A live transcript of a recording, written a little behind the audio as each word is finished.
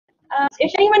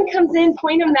If anyone comes in,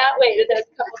 point them that way to those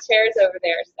couple chairs over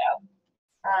there.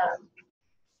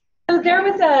 So there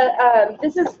was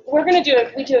we're going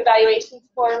to we do evaluations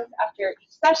forms after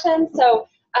each session. So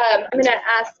I'm going to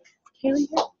ask Kaylee,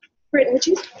 Britton, would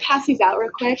you pass these out real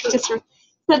quick?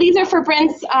 So these are for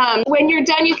Brent's. When you're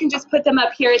done, you can just put them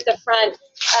up here at the front.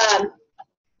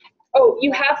 Oh,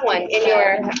 you have one in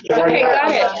your, okay,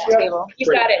 got it.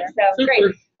 You've got it, so great.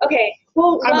 Okay,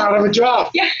 well, I'm out of a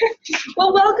job. Yeah,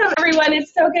 well, welcome everyone.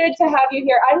 It's so good to have you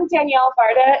here. I'm Danielle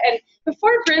Varda, and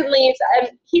before Brent leaves,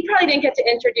 he probably didn't get to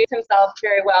introduce himself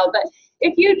very well, but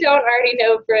if you don't already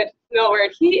know Brent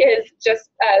Millward, he is just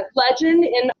a legend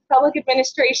in public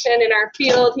administration in our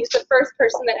field. He's the first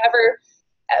person that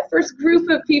first group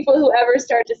of people who ever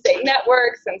started to say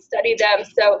networks and study them.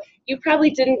 So you probably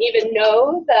didn't even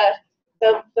know the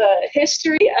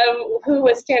history of who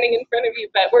was standing in front of you,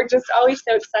 but we're just always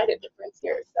so excited that Brent's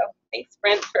here. So thanks,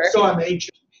 Brent, for. So I'm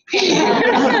ancient.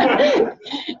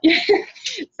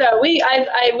 So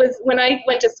I was, when I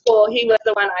went to school, he was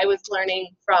the one I was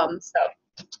learning from. So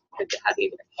good to have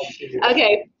you here.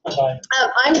 Okay.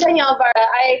 I'm Danielle Varda.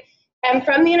 I am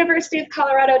from the University of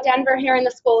Colorado, Denver, here in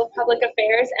the School of Public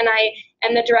Affairs, and I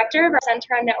am the director of our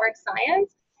Center on Network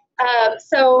Science.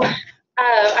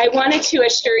 I wanted to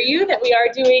assure you that we are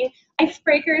doing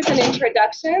icebreakers and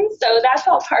introductions, so that's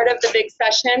all part of the big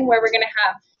session where we're going to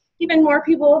have even more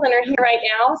people than are here right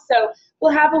now. So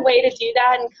we'll have a way to do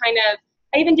that, and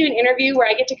I even do an interview where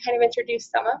I get to kind of introduce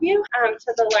some of you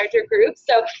to the larger group.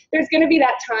 So there's going to be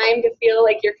that time to feel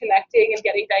like you're connecting and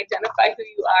getting to identify who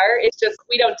you are. It's just,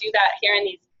 we don't do that here in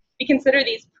these, we consider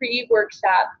these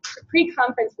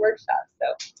pre-conference workshops.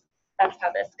 So that's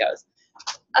how this goes.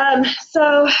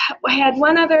 So I had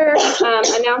one other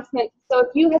announcement. So if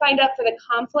you signed up for the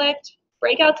conflict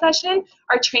breakout session,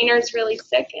 our trainer's really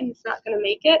sick and is not going to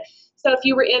make it. So if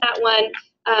you were in that one,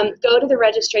 go to the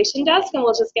registration desk and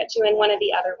we'll just get you in one of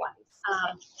the other ones.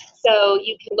 So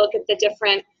you can look at the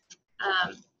different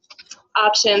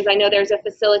options. I know there's a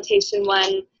facilitation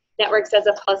one, networks as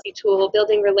a policy tool,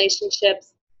 building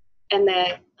relationships, and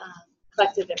the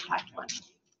collective impact one.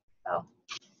 So,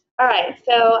 all right,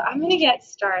 so I'm going to get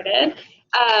started.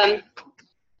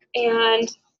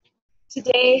 And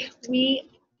today we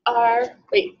are,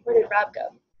 wait, where did Rob go?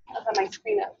 I'll have my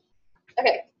screen up.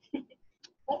 Okay.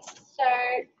 Let's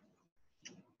start.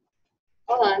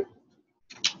 Hold on.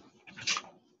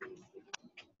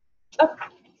 Oh,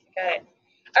 got it.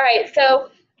 All right, so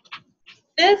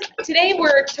today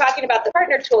we're talking about the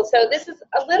partner tool. So this is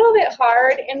a little bit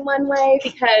hard in one way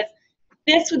because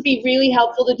this would be really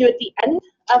helpful to do at the end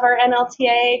of our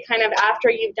NLTA, kind of after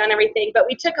you've done everything. But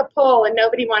we took a poll and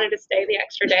nobody wanted to stay the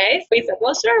extra day. So we said,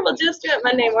 well, sure, we'll just do it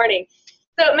Monday morning.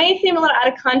 So it may seem a little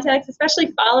out of context,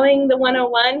 especially following the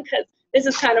 101, because this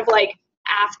is kind of like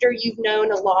after you've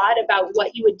known a lot about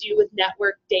what you would do with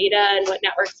network data and what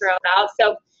networks are all about.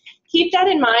 So keep that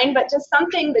in mind, but just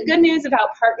something, the good news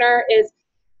about Partner is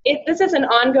this is an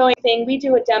ongoing thing. We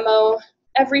do a demo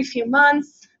every few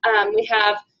months. We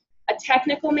have a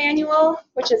technical manual,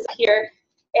 which is here,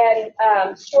 and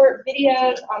short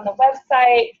videos on the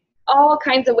website, all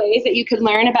kinds of ways that you could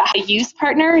learn about how to use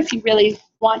Partner if you really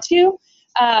want to.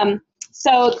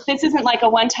 So this isn't like a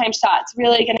one-time shot. It's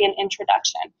really going to be an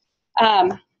introduction.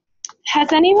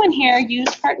 Has anyone here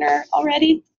used Partner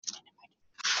already?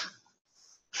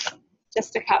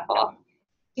 Just a couple.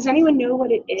 Does anyone know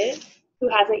what it is who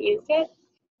hasn't used it?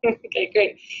 Okay,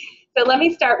 great. So let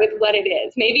me start with what it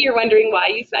is. Maybe you're wondering why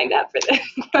you signed up for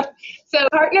this. So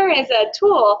Partner is a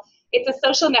tool. It's a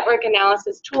social network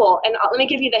analysis tool, and let me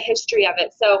give you the history of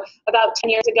it. So about 10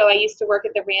 years ago, I used to work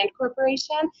at the RAND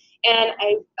Corporation, and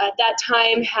I, at that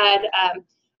time, had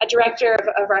a director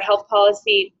of our health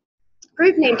policy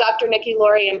group named Dr. Nikki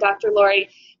Laurie, and Dr. Laurie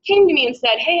came to me and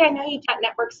said, hey, I know you've got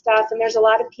network stuff, and there's a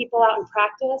lot of people out in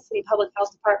practice in public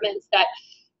health departments that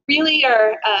really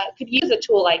could use a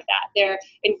tool like that. They're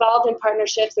involved in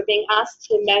partnerships. They're being asked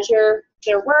to measure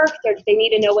their work. They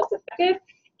need to know what's effective.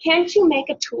 Can't you make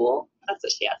a tool? That's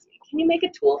what she asked me. Can you make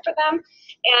a tool for them?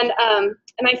 And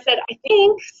I said, I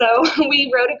think. So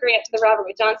we wrote a grant to the Robert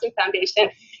Wood Johnson Foundation.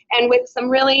 And with some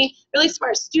really, really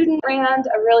smart student and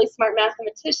a really smart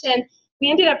mathematician, we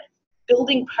ended up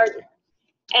building Partner.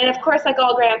 And of course, like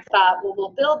all grants, thought, well,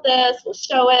 we'll build this, we'll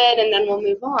show it, and then we'll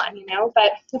move on, you know.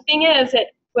 But the thing is, it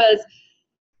was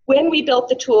when we built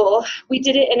the tool, we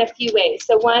did it in a few ways.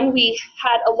 So one, we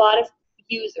had a lot of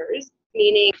users,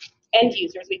 meaning end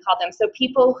users, we call them. So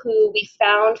people who we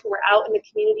found who were out in the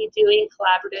community doing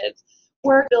collaborative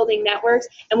work, building networks,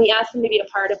 and we asked them to be a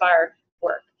part of our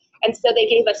work. And so they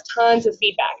gave us tons of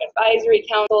feedback, advisory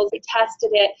councils, we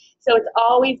tested it. So it's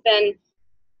always been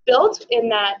built in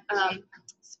that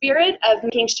spirit of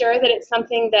making sure that it's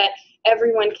something that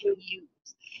everyone can use.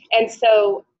 And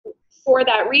so for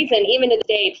that reason, even to the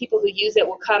day, people who use it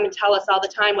will come and tell us all the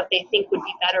time what they think would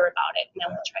be better about it, and then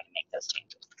we'll try to make those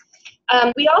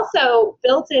changes. We also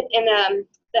built it in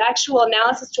the actual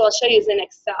analysis tool I'll show you is in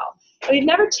Excel. And we've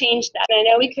never changed that. And I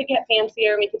know we could get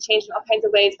fancier and we could change it in all kinds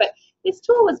of ways, but this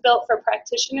tool was built for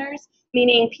practitioners,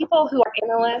 meaning people who are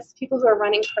analysts, people who are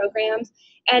running programs,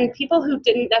 and people who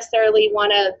didn't necessarily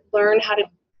want to learn how to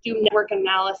do network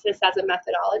analysis as a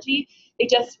methodology. They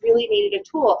just really needed a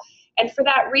tool. And for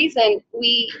that reason,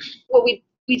 we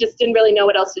just didn't really know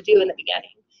what else to do in the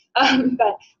beginning.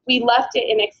 But we left it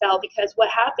in Excel because what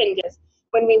happened is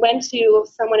when we went to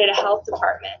someone at a health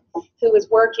department who was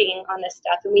working on this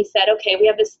stuff, and we said, okay, we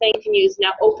have this thing you can use,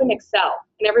 now open Excel.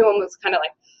 And everyone was kind of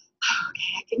like, oh,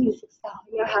 okay, I can use Excel.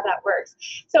 I know how that works.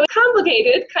 So it's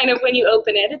complicated kind of when you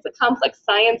open it. It's a complex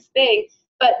science thing.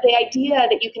 But the idea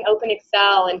that you can open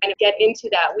Excel and kind of get into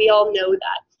that, we all know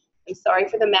that. I'm sorry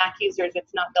for the Mac users,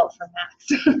 it's not built for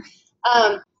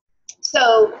Macs.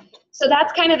 So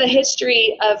that's kind of the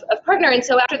history of Partner. And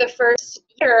so after the first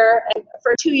year, and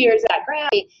for 2 years at Grant,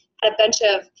 we had a bunch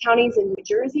of counties in New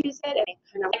Jersey use it, and they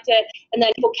kind of liked it. And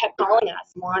then people kept calling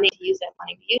us, wanting to use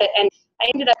it. And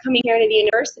I ended up coming here to the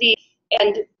university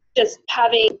and just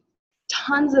having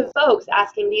tons of folks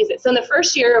asking to use it. So in the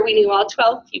first year, we knew all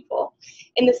 12 people.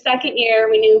 In the second year,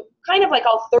 we knew kind of like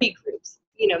all 30 groups,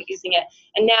 using it.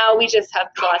 And now we just have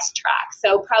lost track.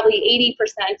 So probably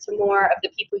 80% to more of the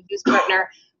people who use Partner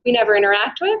we never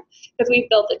interact with, because we've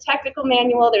built a technical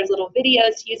manual. There's little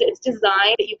videos to use it. It's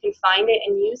designed that you can find it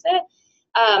and use it.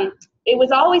 It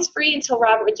was always free until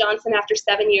Robert Johnson, after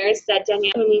 7 years, said,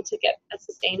 Danielle, we need to get a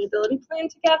sustainability plan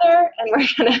together, and we're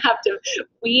going to have to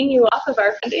wean you off of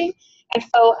our funding. And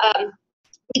so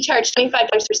we charge $25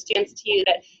 for students to use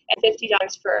it, and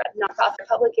 $50 for a nonprofit or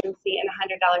public agency, and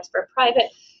 $100 for a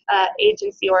private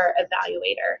agency or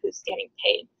evaluator who's getting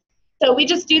paid. So we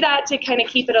just do that to kind of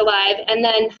keep it alive, and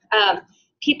then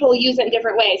people use it in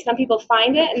different ways. Some people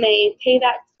find it and they pay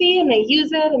that fee and they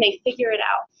use it and they figure it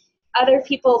out. Other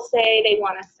people say they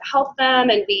want us to help them,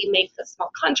 and we make a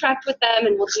small contract with them,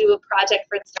 and we'll do a project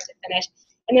from start to finish.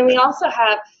 And then we also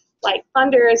have like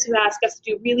funders who ask us to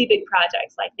do really big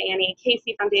projects, like the Annie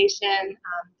Casey Foundation,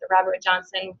 the Robert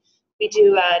Johnson. We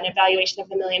do an evaluation of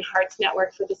the Million Hearts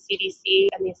Network for the CDC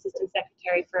and the Assistant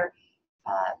Secretary for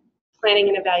Planning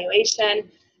and Evaluation.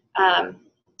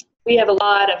 We have a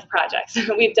lot of projects.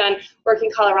 We've done work in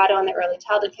Colorado on the Early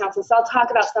Childhood Council, so I'll talk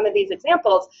about some of these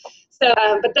examples. So,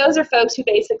 but those are folks who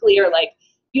basically are like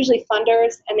usually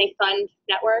funders, and they fund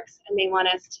networks, and they want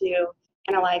us to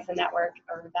analyze the network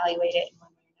or evaluate it in one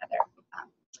way or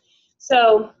another.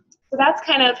 So that's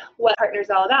kind of what Partner's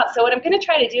all about. So what I'm going to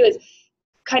try to do is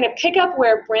kind of pick up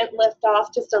where Brent left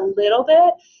off just a little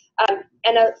bit.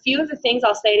 And a few of the things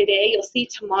I'll say today, you'll see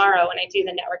tomorrow when I do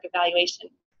the network evaluation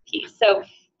piece. So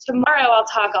tomorrow I'll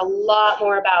talk a lot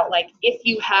more about, like, if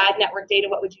you had network data,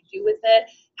 what would you do with it?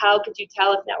 How could you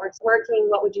tell if network's working?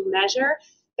 What would you measure?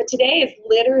 But today is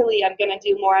literally, I'm going to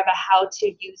do more of a how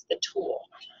to use the tool.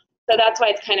 So that's why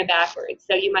it's kind of backwards.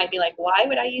 So you might be like, why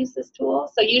would I use this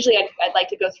tool? So usually I'd like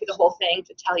to go through the whole thing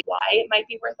to tell you why it might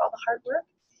be worth all the hard work.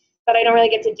 But I don't really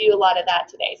get to do a lot of that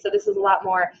today. So this is a lot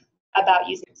more about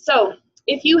using it. So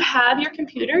if you have your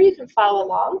computer, you can follow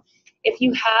along. If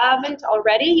you haven't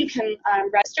already, you can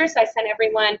register. So I sent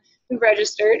everyone who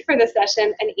registered for the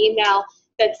session an email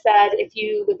that said, if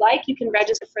you would like, you can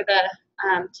register for the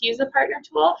to use the Partner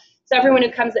tool. So everyone who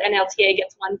comes to NLTA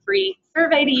gets one free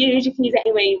survey to use. You can use it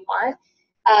any way you want.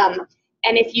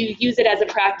 And if you use it as a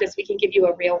practice, we can give you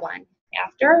a real one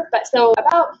after. But so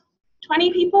about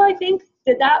 20 people, I think,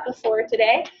 did that before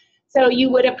today. So you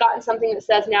would have gotten something that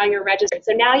says now you're registered.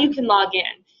 So now you can log in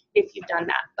if you've done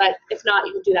that. But if not,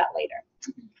 you can do that later.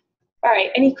 All right,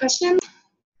 any questions?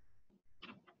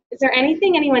 Is there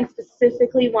anything anyone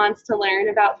specifically wants to learn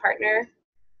about Partner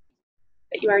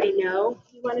that you already know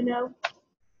you want to know?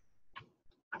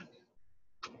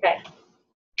 Okay.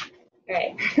 All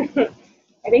right.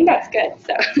 I think that's good.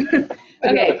 So, okay.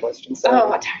 Another question. So,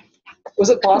 what time? Was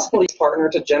it possible to use Partner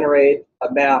to generate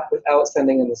a map without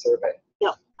sending in the survey?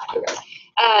 No. Okay.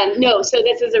 No. So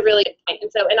this is a really good point.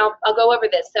 And so, I'll go over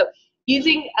this. So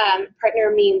using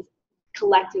Partner means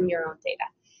collecting your own data.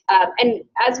 And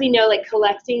as we know, like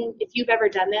collecting, if you've ever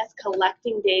done this,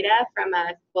 collecting data from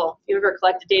if you've ever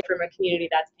collected data from a community,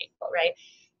 that's painful, right?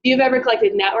 If you've ever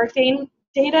collected networking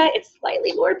data, it's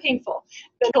slightly more painful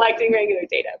than collecting regular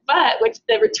data, but which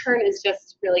the return is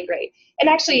just really great. And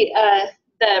actually,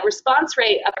 the response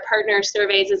rate of partner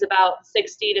surveys is about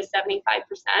 60 to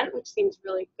 75%, which seems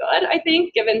really good, I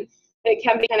think, given that it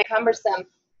can be kind of cumbersome.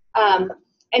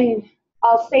 And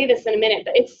I'll say this in a minute,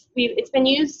 but it's been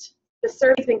used, the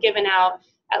survey's been given out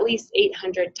at least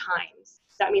 800 times.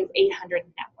 So that means 800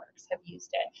 networks have used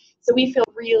it. So we feel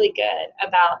really good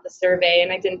about the survey,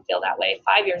 and I didn't feel that way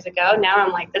 5 years ago. Now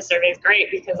I'm like, this survey is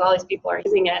great because all these people are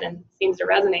using it and it seems to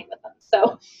resonate with them.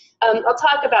 So I'll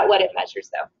talk about what it measures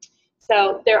though.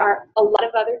 So there are a lot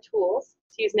of other tools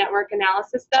to use network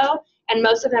analysis though, and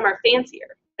most of them are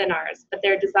fancier than ours, but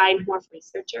they're designed more for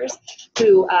researchers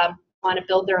who want to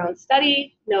build their own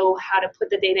study, know how to put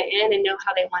the data in, and know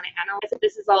how they want to analyze it.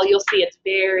 This is all you'll see. It's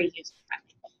very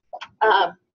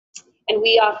user-friendly. And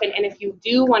we often, and if you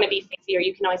do want to be fancier,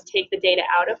 you can always take the data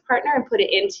out of Partner and put it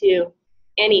into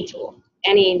any tool,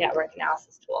 any network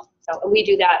analysis tool. So we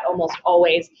do that almost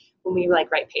always when we like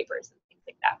write papers and things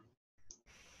like that.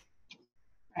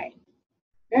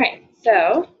 All right.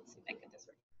 So let's see if I can get this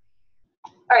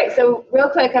working. All right, so real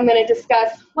quick, I'm going to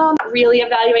discuss, well, not really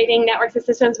evaluating networks and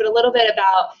systems, but a little bit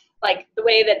about like the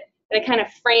way that I kind of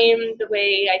frame the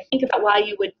way I think about why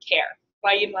you would care,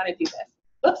 why you'd want to do this.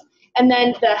 Whoops. And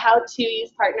then the how to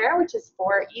use Partner, which is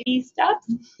 4 easy steps.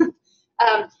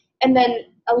 And then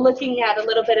looking at a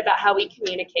little bit about how we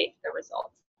communicate the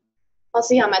results. I'll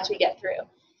see how much we get through.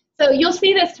 So you'll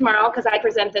see this tomorrow because I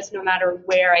present this no matter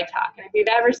where I talk. And if you've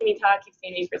ever seen me talk, you've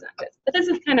seen me present this. But this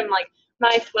is kind of like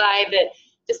my slide that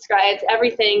describes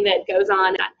everything that goes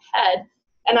on at head.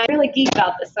 And I really geek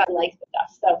about this, so I like the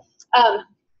stuff.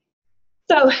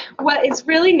 So what is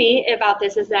really neat about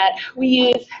this is that we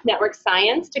use network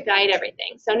science to guide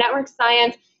everything. So network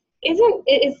science is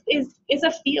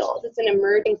a field. It's an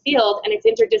emerging field, and it's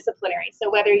interdisciplinary. So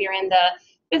whether you're in the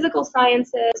physical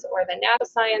sciences or the natural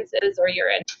sciences or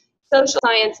you're in social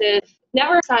sciences,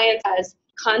 network science has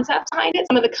concepts behind it,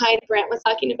 some of the kind Brent was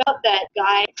talking about that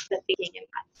guide the thinking in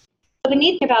that. So the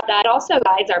neat thing about that, it also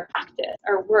guides our practice,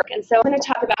 our work. And so I'm going to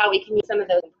talk about how we can use some of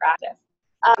those in practice.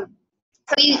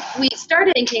 So we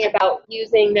started thinking about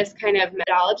using this kind of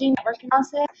methodology, network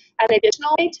analysis, as an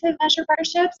additional way to measure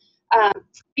partnerships,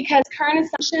 because current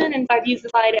assumption, and I've used the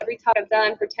slide every talk I've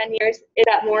done for 10 years, is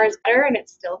that more is better, and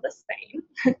it's still the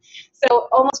same. So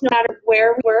almost no matter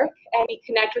where we work and we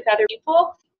connect with other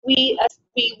people, we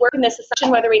work in this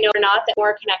assumption, whether we know or not, that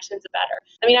more connections are better.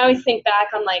 I mean, I always think back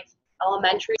on like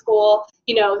elementary school,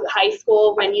 you know, high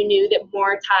school, when you knew that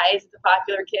more ties with the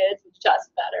popular kids was just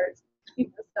better.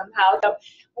 Somehow. So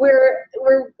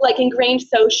we're like ingrained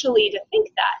socially to think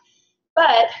that.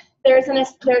 But there's an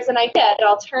idea, an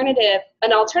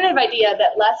alternative idea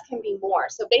that less can be more.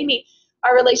 So maybe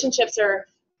our relationships are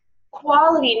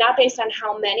quality, not based on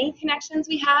how many connections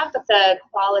we have, but the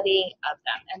quality of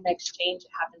them and the exchange that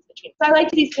happens between. So I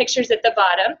like these pictures at the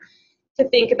bottom to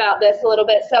think about this a little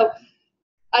bit. So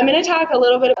I'm going to talk a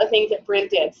little bit about the things that Brent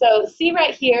did. So see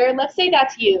right here, let's say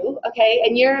that's you, okay,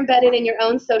 and you're embedded in your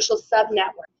own social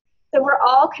sub-network. So we're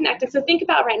all connected. So think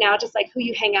about right now just like who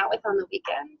you hang out with on the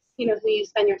weekends, you know, who you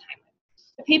spend your time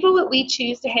with. The people that we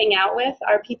choose to hang out with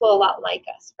are people a lot like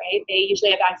us, right? They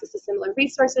usually have access to similar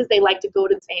resources. They like to go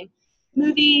to the same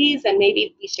movies, and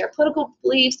maybe we share political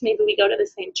beliefs. Maybe we go to the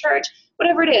same church.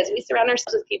 Whatever it is, we surround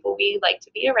ourselves with people we like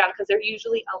to be around because they're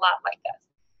usually a lot like us.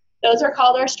 Those are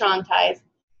called our strong ties.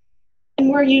 And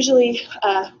we're usually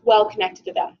well connected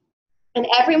to them. And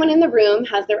everyone in the room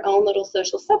has their own little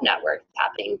social sub-network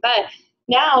happening. But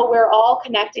now we're all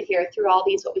connected here through all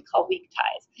these what we call weak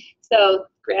ties. So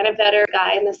Grant Vetter, a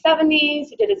guy in the 70s,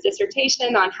 he did his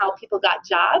dissertation on how people got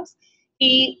jobs.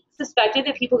 He suspected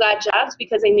that people got jobs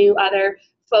because they knew other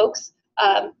folks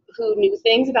who knew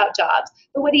things about jobs.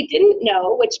 But what he didn't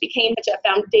know, which became such a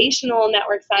foundational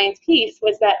network science piece,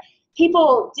 was that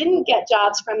people didn't get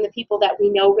jobs from the people that we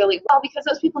know really well because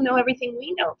those people know everything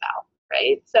we know about,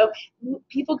 right? So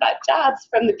people got jobs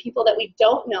from the people that we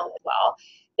don't know as well.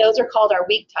 Those are called our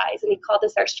weak ties, and we call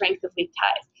this our strength of weak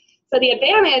ties. So the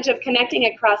advantage of connecting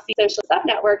across these social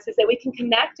sub-networks is that we can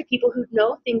connect to people who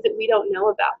know things that we don't know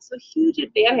about. So huge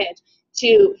advantage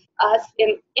to us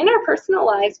in our personal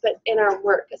lives, but in our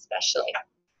work especially.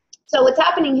 So what's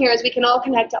happening here is we can all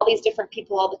connect to all these different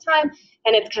people all the time,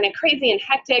 and it's kind of crazy and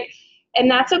hectic, and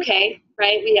that's okay,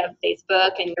 right? We have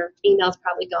Facebook, and your email's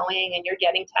probably going, and you're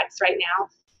getting texts right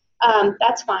now.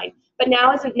 That's fine. But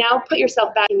now put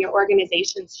yourself back in your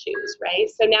organization's shoes, right?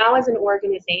 So now as an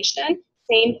organization,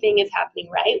 same thing is happening,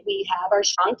 right? We have our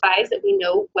strong ties that we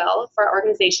know well for our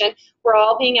organization. We're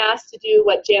all being asked to do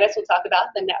what Janice will talk about,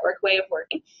 the network way of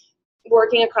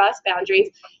working across boundaries.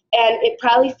 And it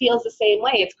probably feels the same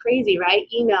way. It's crazy, right?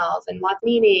 Emails and lots of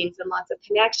meetings and lots of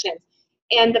connections.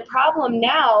 And the problem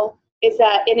now is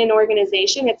that in an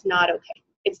organization, it's not okay.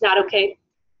 It's not okay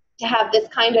to have this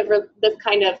kind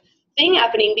of thing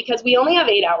happening because we only have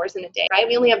 8 hours in a day, right?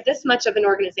 We only have this much of an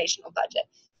organizational budget.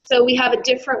 So we have a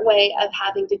different way of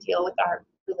having to deal with our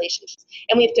relationships,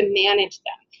 and we have to manage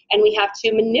them, and we have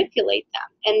to manipulate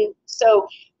them. And so,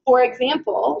 for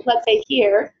example, let's say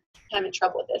here, I'm having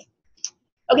trouble with this.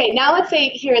 Okay, now let's say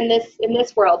here in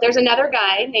this world, there's another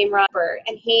guy named Robert,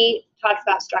 and he talks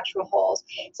about structural holes.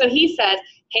 So he says,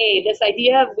 hey, this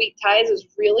idea of weak ties is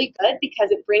really good because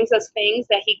it brings us things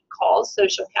that he calls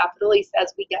social capital. He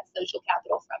says we get social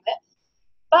capital from it.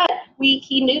 But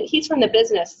he's from the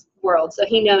business world, so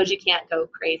he knows you can't go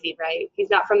crazy, right? He's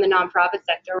not from the nonprofit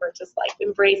sector where it's just like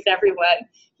embrace everyone.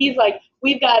 He's like,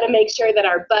 we've got to make sure that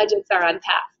our budgets are on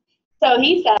task. So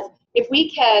he says, if we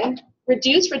can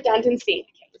reduce redundancy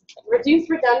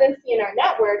in our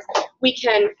networks, we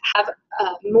can have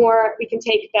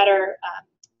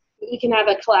we can have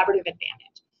a collaborative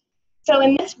advantage. So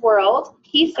in this world,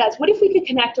 he says, what if we could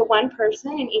connect to one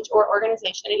person in each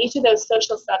organization, in each of those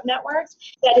social sub-networks,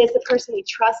 that is the person we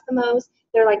trust the most.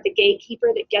 They're like the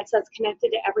gatekeeper that gets us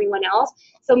connected to everyone else.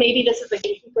 So maybe this is a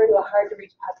gatekeeper to a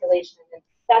hard-to-reach population, and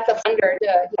that's a funder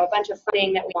to a bunch of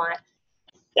funding that we want.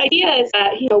 The idea is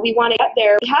that, we want to get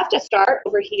there. We have to start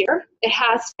over here. It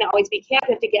has to always be camp.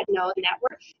 We have to get to know the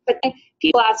network. But then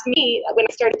people ask me when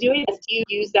I started doing this, do you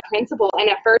use that principle? And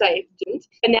at first I didn't.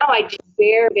 But now I do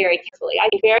very, very carefully. I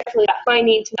think very carefully about who I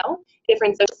need to know,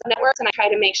 different social networks, and I try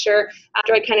to make sure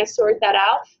after I kind of sort that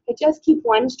out, I just keep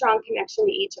one strong connection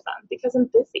to each of them because I'm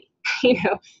busy,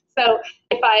 So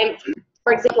if I'm,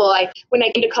 for example, when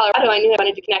I came to Colorado, I knew I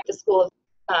wanted to connect to school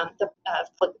of the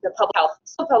public health,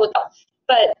 school of public health.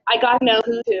 But I got to know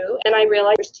who's who, and I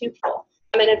realized there's two people.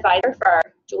 I'm an advisor for our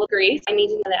dual degrees. I need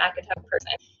to know the academic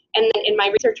person. And then in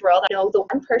my research world, I know the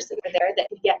one person over there that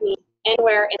can get me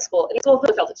anywhere in school. And school of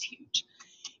public health is huge.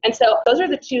 And so those are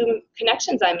the two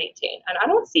connections I maintain. And I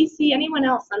don't CC anyone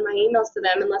else on my emails to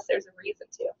them unless there's a reason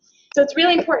to. So it's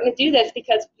really important to do this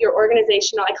because your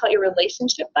organizational, I call it your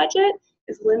relationship budget,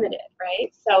 is limited,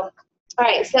 right? So, all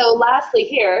right, so lastly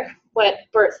here, what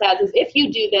Bert says is if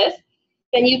you do this,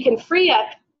 then you can free up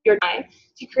your time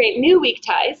to create new weak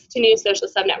ties to new social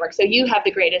subnetworks. So you have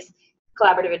the greatest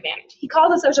collaborative advantage. He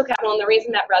calls it social capital, and the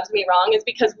reason that rubs me wrong is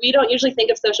because we don't usually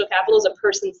think of social capital as a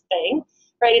person's thing,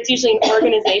 right? It's usually an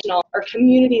organizational or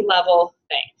community level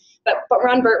thing. But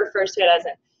Ron Burt refers to it as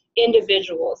an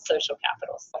individual social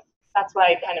capital. So that's why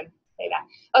I kind of say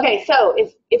that. Okay, so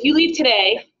if you leave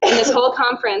today in this whole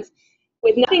conference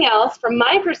with nothing else, from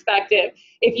my perspective,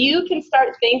 if you can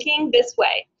start thinking this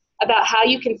way, about how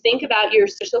you can think about your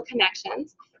social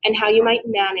connections and how you might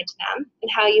manage them and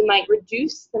how you might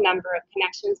reduce the number of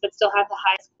connections but still have the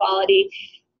highest quality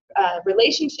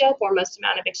relationship or most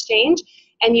amount of exchange,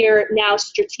 and you're now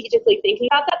strategically thinking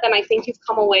about that, then I think you've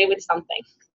come away with something,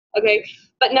 okay?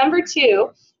 But number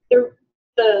two,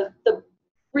 the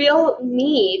real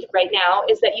need right now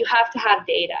is that you have to have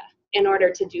data in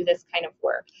order to do this kind of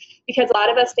work, because a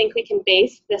lot of us think we can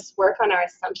base this work on our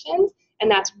assumptions, and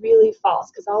that's really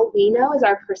false because all we know is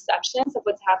our perceptions of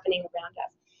what's happening around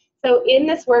us. So in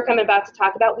this work I'm about to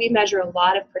talk about, we measure a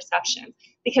lot of perceptions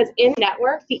because in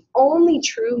network, the only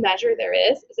true measure there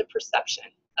is a perception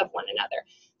of one another.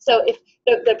 So if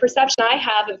the perception I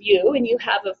have of you and you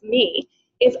have of me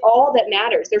is all that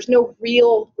matters, there's no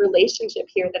real relationship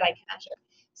here that I can measure.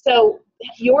 So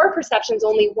your perception is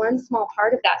only one small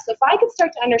part of that. So if I could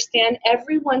start to understand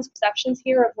everyone's perceptions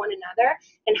here of one another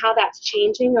and how that's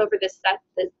changing over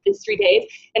these 3 days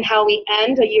and how we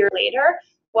end a year later,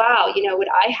 wow, would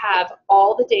I have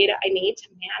all the data I need to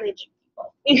manage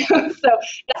people? So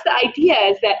that's the idea,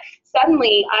 is that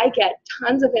suddenly I get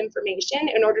tons of information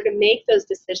in order to make those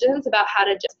decisions about how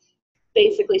to just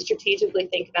basically strategically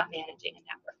think about managing a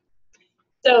network.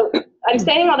 So I'm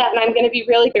saying all that, and I'm going to be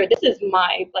really clear. This is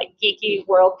my geeky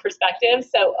world perspective.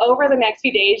 So over the next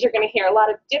few days, you're going to hear a lot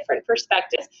of different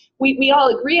perspectives. We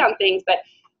all agree on things, but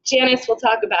Janice will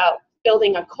talk about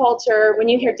building a culture. When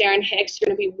you hear Darren Hicks,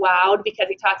 you're going to be wowed because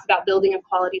he talks about building a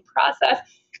quality process.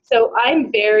 So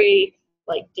I'm very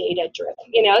data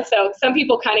driven, So some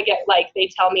people kind of get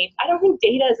they tell me, I don't think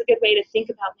data is a good way to think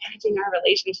about managing our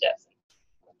relationships.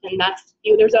 And that's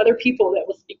there's other people that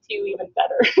will speak to you even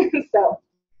better. So.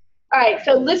 All right,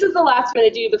 so this is the last one to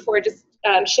do before just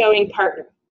showing partner.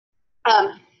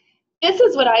 This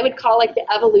is what I would call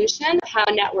the evolution of how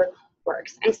a network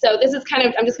works. And so this is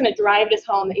I'm just going to drive this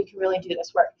home that you can really do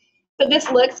this work. So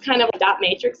this looks kind of dot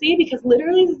matrixy because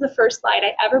literally this is the first slide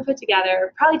I ever put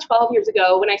together probably 12 years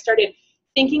ago when I started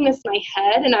thinking this in my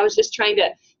head and I was just trying to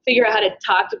figure out how to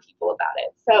talk to people about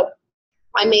it. So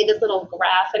I made this little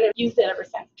graph and I've used it ever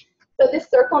since. So this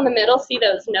circle in the middle, see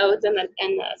those nodes and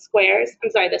the squares? I'm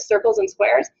sorry, the circles and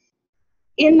squares.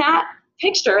 In that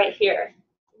picture right here,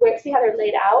 see how they're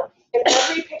laid out? In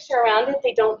every picture around it,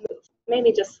 they don't move,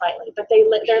 maybe just slightly, but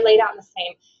they're laid out in the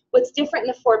same. What's different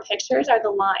in the 4 pictures are the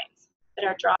lines that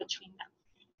are drawn between them.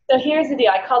 So here's the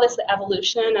deal. I call this the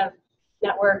evolution of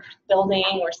network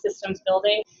building or systems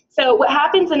building. So what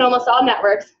happens in almost all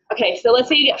networks, okay, so let's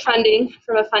say you get funding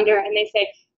from a funder and they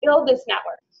say, build this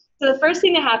network. So the first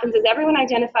thing that happens is everyone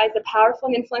identifies the powerful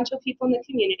and influential people in the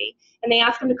community and they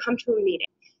ask them to come to a meeting.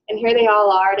 And here they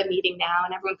all are at a meeting now,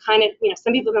 and everyone kind of,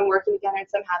 some people have been working together and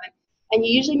some haven't. And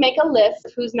you usually make a list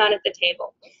of who's not at the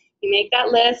table. You make that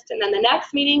list, and then the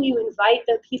next meeting you invite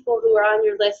the people who are on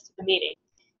your list to the meeting.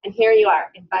 And here you are,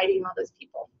 inviting all those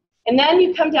people. And then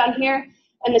you come down here,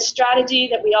 and the strategy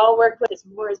that we all work with is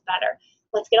more is better.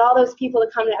 Let's get all those people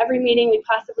to come to every meeting we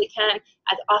possibly can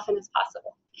as often as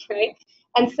possible, right?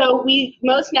 And so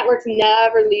most networks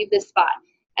never leave this spot,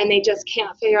 and they just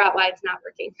can't figure out why it's not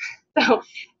working. So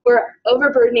we're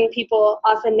overburdening people,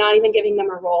 often not even giving them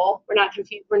a role. We're not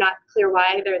confused, we're not clear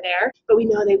why they're there, but we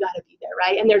know they've got to be there,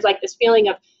 right? And there's like this feeling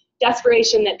of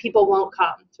desperation that people won't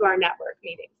come to our network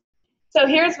meetings. So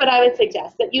here's what I would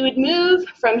suggest, that you would move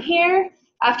from here,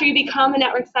 after you become a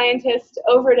network scientist,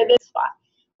 over to this spot,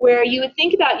 where you would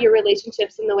think about your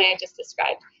relationships in the way I just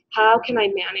described. How can I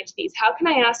manage these? How can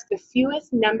I ask the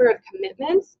fewest number of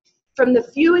commitments from the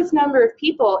fewest number of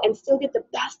people and still get the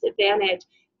best advantage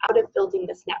out of building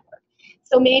this network?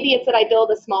 So maybe it's that I build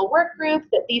a small work group,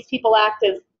 that these people act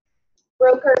as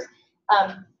brokers.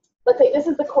 Let's say this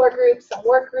is the core group, some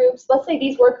work groups. Let's say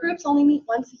these work groups only meet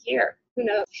once a year. Who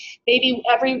knows? Maybe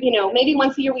maybe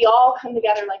once a year we all come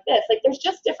together like this. Like there's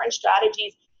just different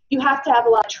strategies. You have to have a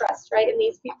lot of trust, right, in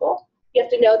these people. You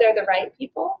have to know they're the right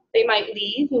people. They might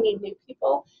leave. You need new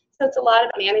people. So it's a lot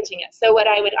of managing it. So what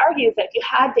I would argue is that if you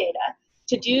had data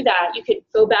to do that, you could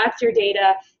go back to your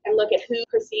data and look at who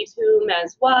perceives whom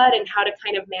as what and how to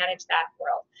kind of manage that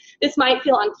world. This might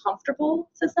feel uncomfortable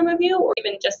to some of you or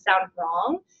even just sound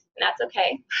wrong, and that's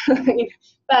okay.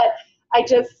 But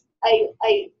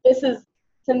this is,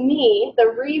 to me, the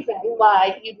reason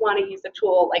why you'd want to use a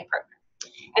tool like Partner.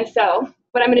 And so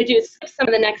what I'm going to do is skip some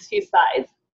of the next few slides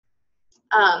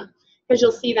because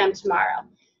you'll see them tomorrow.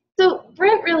 So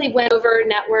Brent really went over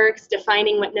networks,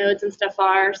 defining what nodes and stuff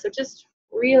are. So just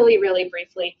really, really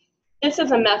briefly, this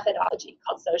is a methodology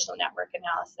called social network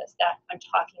analysis that I'm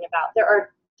talking about. There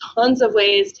are tons of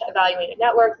ways to evaluate a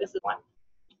network. This is one.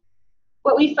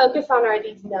 What we focus on are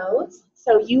these nodes.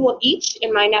 So you will each,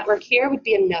 in my network here, would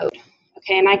be a node.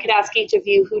 Okay, and I could ask each of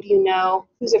you, who do you know,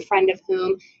 who's a friend of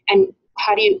whom, and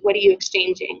what are you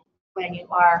exchanging when you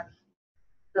are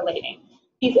relating?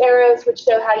 These arrows would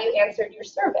show how you answered your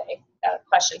survey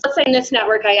questions. Let's say in this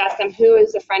network I asked them, who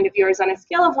is a friend of yours on a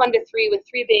scale of 1 to 3, with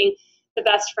 3 being the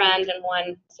best friend and 1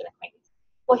 is an acquaintance.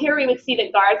 Well, here we would see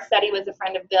that Garth said he was a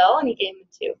friend of Bill, and he gave him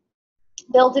 2.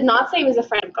 Bill did not say he was a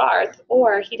friend of Garth,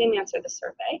 or he didn't answer the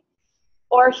survey,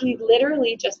 or he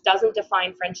literally just doesn't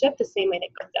define friendship the same way that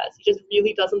Garth does. He just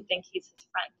really doesn't think he's his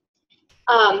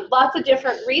friend. Lots of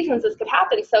different reasons this could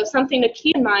happen. So something to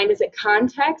keep in mind is that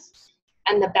context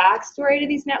and the backstory to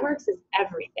these networks is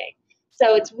everything.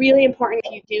 So it's really important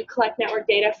if you do collect network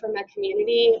data from a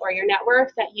community or your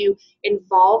network that you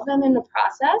involve them in the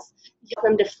process. You help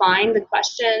them define the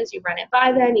questions, you run it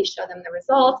by them, you show them the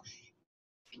results.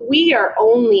 We are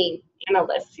only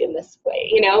analysts in this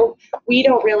way, We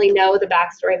don't really know the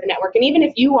backstory of the network. And even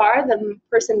if you are the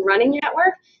person running your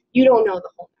network, you don't know the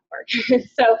whole network.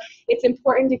 So it's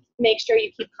important to make sure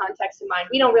you keep context in mind.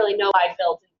 We don't really know why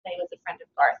Bill didn't say he was a friend of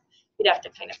Garth. We'd have to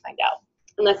kind of find out,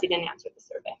 unless he didn't answer the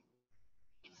survey.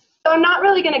 So I'm not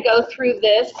really going to go through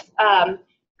this,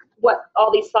 what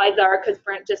all these slides are, because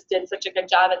Brent just did such a good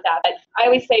job at that. But I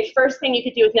always say first thing you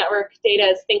could do with network data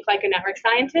is think like a network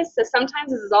scientist. So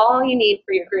sometimes this is all you need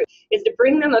for your group, is to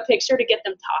bring them a picture to get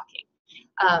them talking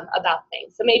about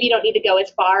things. So maybe you don't need to go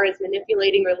as far as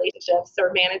manipulating relationships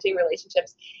or managing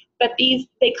relationships. But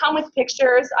they come with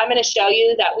pictures. I'm going to show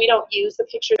you that we don't use the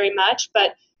picture very much,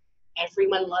 but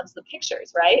everyone loves the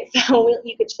pictures, right? So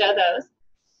you could show those.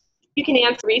 You can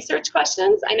answer research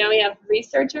questions. I know we have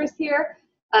researchers here.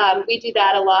 We do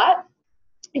that a lot.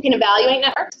 You can evaluate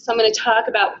networks. So I'm going to talk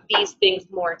about these things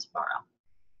more tomorrow.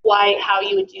 How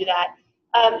you would do that.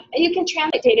 And you can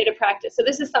translate data to practice. So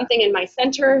this is something in my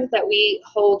center that we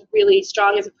hold really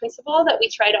strong as a principle, that we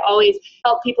try to always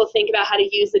help people think about how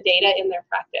to use the data in their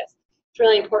practice. It's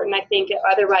really important, I think.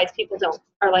 Otherwise, people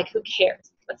are like, who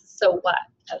cares? What's the so what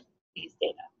of these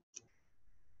data?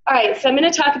 All right, so I'm going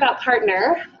to talk about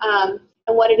Partner and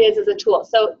what it is as a tool.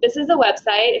 So this is a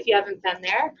website, if you haven't been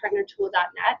there,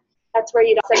 partnertool.net. That's where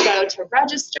you'd also go to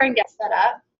register and get set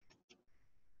up.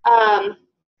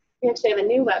 We actually have a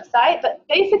new website, but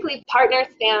basically partner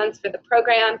stands for the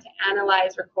program to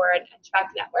analyze, record, and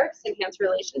track networks, enhance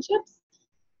relationships.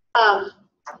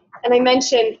 And I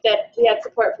mentioned that we had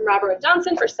support from Robert Wood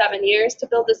Johnson for 7 years to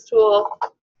build this tool,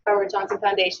 Robert Wood Johnson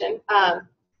Foundation.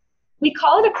 We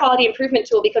call it a quality improvement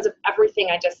tool because of everything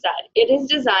I just said. It is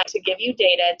designed to give you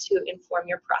data to inform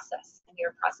your process and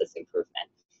your process improvement.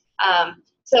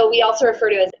 So we also refer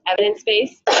to it as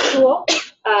evidence-based tool.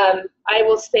 I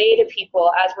will say to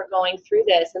people as we're going through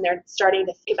this and they're starting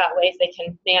to think about ways they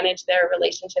can manage their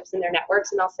relationships and their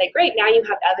networks, and I'll say, great, now you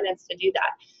have evidence to do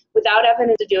that. Without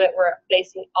evidence to do it, we're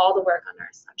basing all the work on our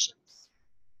assumptions.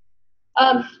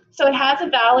 So it has a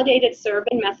validated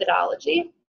survey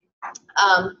methodology.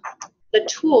 The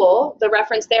tool, the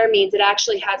reference there means it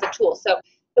actually has a tool. So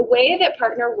the way that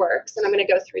Partner works, and I'm going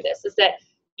to go through this, is that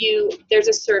there's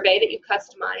a survey that you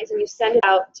customize and you send it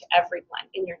out to everyone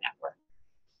in your network.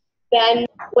 Then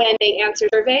when they answer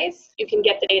surveys, you can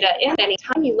get the data in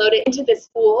anytime. You load it into this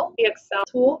tool, the Excel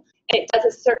tool, and it does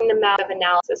a certain amount of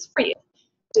analysis for you,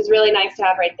 which is really nice to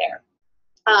have right there.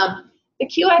 The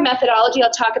QI methodology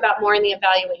I'll talk about more in the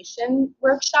evaluation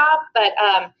workshop, but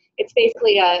it's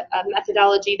basically a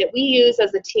methodology that we use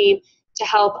as a team to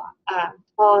help,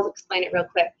 I'll explain it real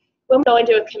quick. When we go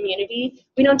into a community,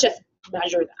 we don't just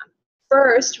measure them.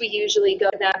 First, we usually go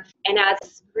to them and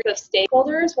as a group of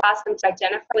stakeholders, we'll ask them to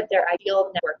identify what their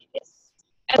ideal network is.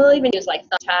 And we'll even use like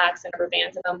thumbtacks and rubber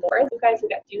bands and on boards. You guys who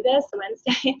got to do this on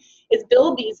Wednesday is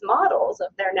build these models of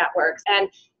their networks and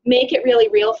make it really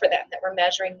real for them that we're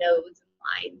measuring nodes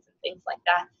and lines and things like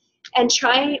that. And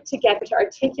try to get them to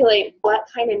articulate what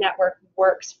kind of network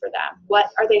works for them. What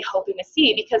are they hoping to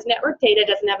see? Because network data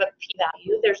doesn't have a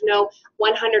p-value. There's no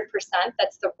 100%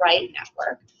 that's the right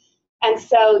network. And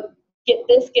so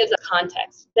this gives a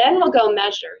context. Then we'll go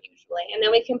measure usually, and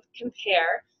then we can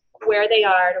compare where they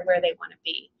are to where they want to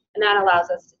be. And that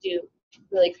allows us to do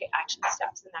really create action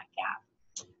steps in that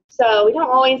gap. So we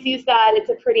don't always use that. It's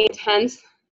a pretty intense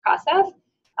process,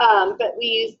 but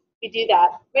we do that.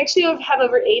 We actually have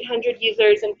over 800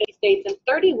 users in 50 states and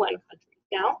 31 countries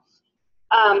now.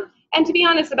 And to be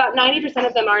honest, about 90%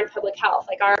 of them are in public health.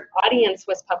 Like our audience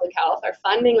was public health. Our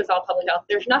funding was all public health.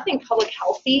 There's nothing public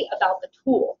healthy about the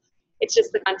tool. It's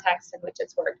just the context in which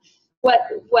it's worked. What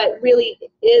really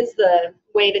is the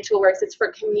way the tool works, it's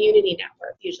for community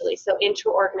network usually, so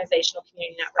inter-organizational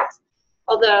community networks.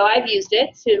 Although I've used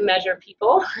it to measure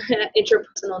people,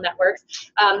 interpersonal networks,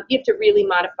 you have to really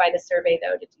modify the survey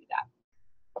though to do that.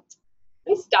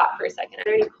 Let me stop for a second. Are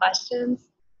there any questions?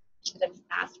 Should have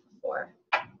asked before.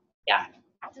 Yeah.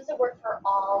 Does it work for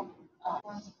all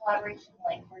forms of collaboration,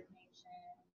 like coordination?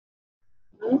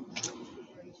 Mm-hmm.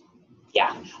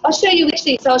 Yeah, I'll show you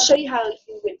actually. So I'll show you how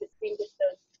you would distinguish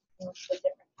those the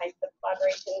different types of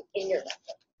collaboration in your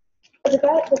method. But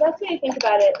the best way to think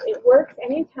about it, it works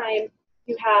anytime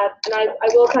you have, and I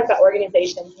will talk about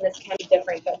organizations, and this can be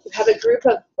different, but you have a group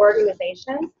of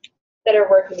organizations that are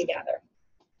working together,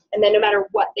 and then no matter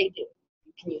what they do,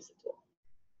 you can use the tool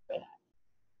for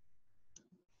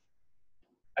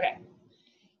that.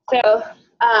 Okay, so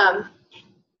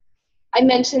I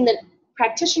mentioned that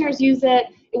practitioners use it.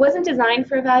 It wasn't designed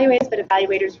for evaluators, but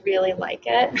evaluators really like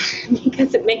it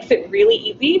because it makes it really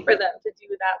easy for them to do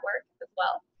that work as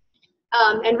well.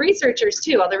 And researchers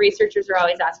too, although researchers are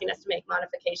always asking us to make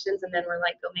modifications and then we're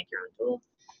like, go make your own tool.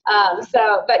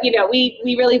 But you know, we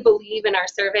really believe in our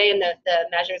survey and the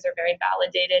measures are very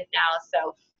validated now.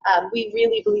 So we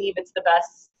really believe it's the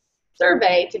best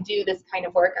survey to do this kind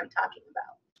of work I'm talking about.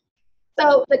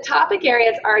 So the topic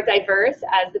areas are diverse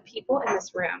as the people in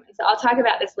this room. And so I'll talk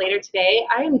about this later today.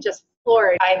 I am just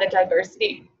floored by the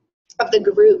diversity of the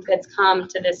group that's come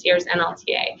to this year's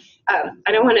NLTA.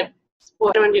 I don't want to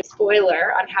do a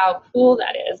spoiler on how cool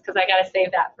that is because I got to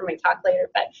save that for my talk later.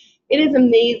 But it is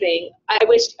amazing. I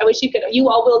wish you could. You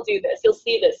all will do this. You'll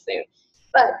see this soon.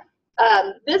 But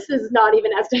this is not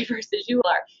even as diverse as you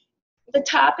are. The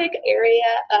topic area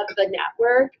of the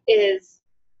network is.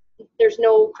 There's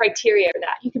no criteria for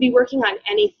that. You could be working on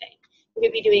anything. You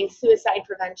could be doing suicide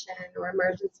prevention or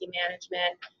emergency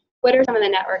management. What are some of the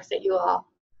networks that you all,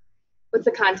 what's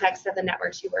the context of the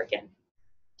networks you work in?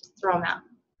 Just throw them out.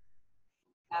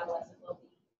 Adolescent well-being.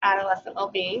 Adolescent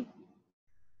well-being.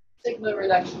 Stigma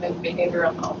reduction and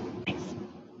behavioral health. Thanks.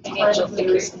 Financial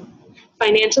security.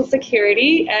 Financial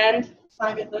security and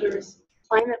Climate literacy.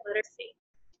 Climate literacy.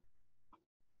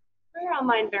 We're all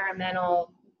my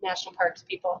environmental national parks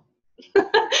people.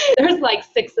 There's like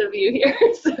 6 of you here.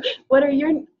 So what are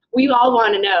we all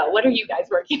want to know. What are you guys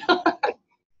working on?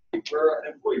 we're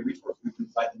an employee resource group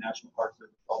inside the National Park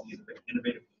Service called the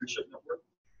Innovative Leadership Network.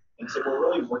 And so we're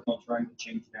really working on trying to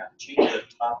change the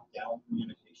top-down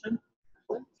communication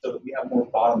so that we have more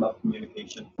bottom-up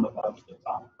communication from the bottom to the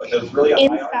top. But there's really a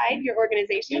inside your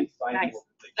organization? Inside Nice.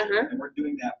 the organization. And we're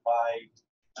doing that by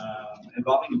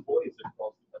involving employees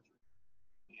across the country.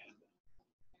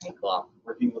 Very cool.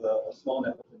 Working with a small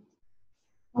network and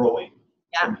growing.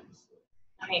 Yeah.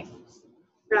 Nice.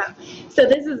 Yeah. So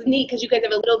this is neat because you guys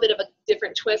have a little bit of a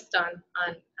different twist on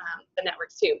the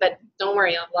networks too. But don't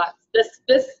worry, I'll have lots.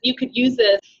 This you could use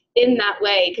this in that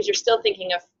way because you're still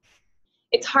thinking of.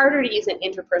 It's harder to use an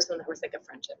interpersonal network like a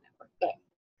friendship network, but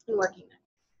I'm working on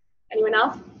it. Anyone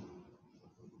else?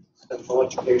 Special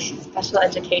education. Special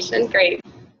education, great.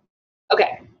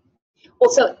 Okay. Well,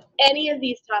 so any of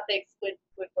these topics would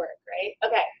work, right?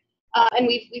 Okay. And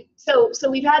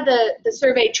we've had the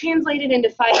survey translated into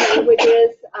 5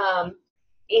 languages, and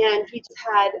we just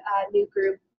had a new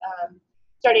group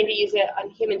starting to use it on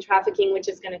human trafficking, which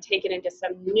is going to take it into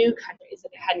some new countries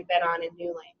that it hadn't been on in new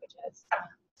languages.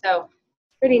 So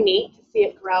pretty neat to see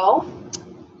it grow.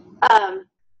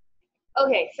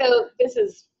 Okay, so this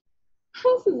is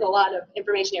a lot of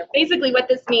information here. Basically, what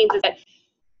this means is that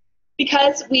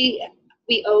because we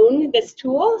own this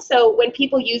tool, so when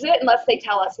people use it, unless they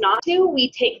tell us not to,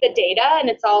 we take the data and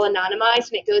it's all anonymized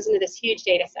and it goes into this huge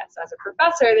data set. So as a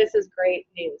professor, this is great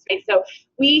news, right? So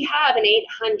we have an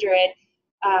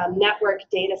 800 network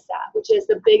data set, which is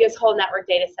the biggest whole network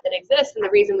data set that exists. And the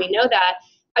reason we know that,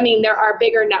 I mean, there are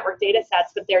bigger network data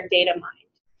sets, but they're data mined.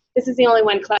 This is the only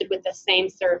one collected with the same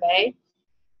survey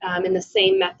and the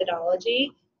same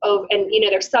methodology. Oh, and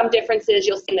there's some differences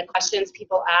you'll see in the questions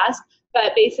people ask,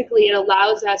 but basically it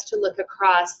allows us to look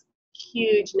across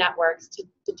huge networks to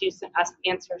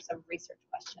answer some research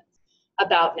questions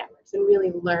about networks and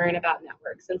really learn about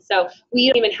networks. And so we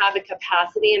don't even have the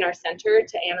capacity in our center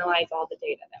to analyze all the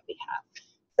data that we have.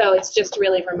 So it's just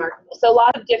really remarkable. So a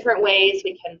lot of different ways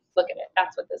we can look at it.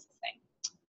 That's what this is saying.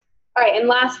 All right, and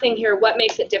last thing here, what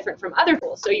makes it different from other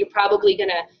tools? So you're probably going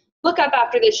to look up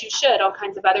after this, you should, all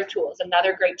kinds of other tools.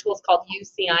 Another great tool is called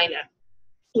UCINet.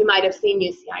 You might have seen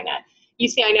UCINet.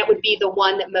 UCINet would be the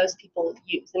one that most people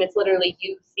use, and it's literally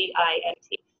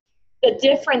UCINT. The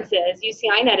difference is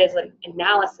UCINet is an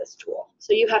analysis tool.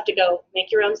 So you have to go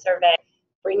make your own survey,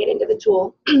 bring it into the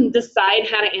tool, decide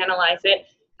how to analyze it,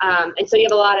 and so you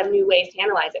have a lot of new ways to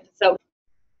analyze it. So,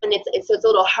 and it's a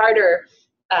little harder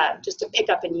just to pick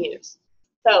up and use.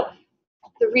 So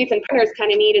the reason Partner is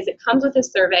kind of neat is it comes with a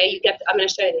survey. I'm going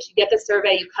to show you this. You get the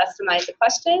survey, you customize the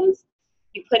questions,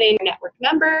 you put in your network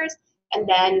members, and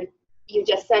then you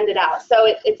just send it out.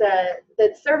 So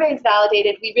the survey is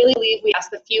validated. We really believe we ask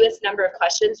the fewest number of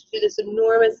questions to do this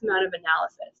enormous amount of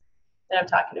analysis that I'm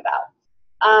talking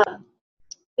about.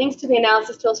 Thanks to the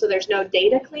analysis tool, so there's no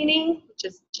data cleaning, which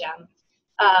is gem.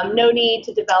 No need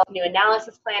to develop a new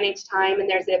analysis plan each time, and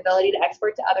there's the ability to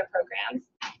export to other programs.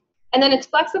 And then it's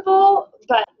flexible,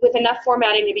 but with enough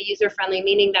formatting to be user-friendly,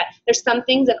 meaning that there's some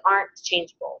things that aren't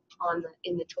changeable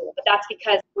in the tool. But that's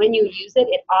because when you use it,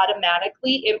 it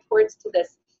automatically imports to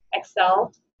this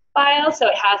Excel file, so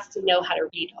it has to know how to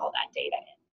read all that data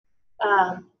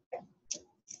in.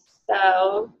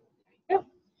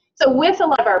 So with a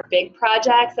lot of our big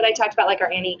projects that I talked about, like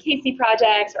our Annie Casey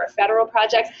projects or our federal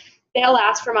projects, they'll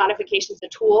ask for modifications to the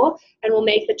tool, and we'll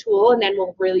make the tool, and then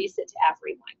we'll release it to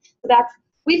everyone. So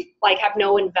we have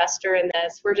no investor in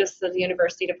this. We're just the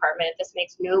university department. This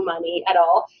makes no money at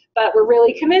all, but we're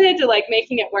really committed to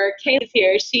making it work. Kayla's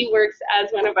here. She works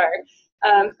as one of our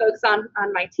folks on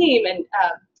my team, and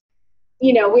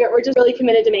we're just really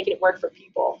committed to making it work for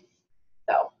people.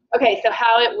 So okay, so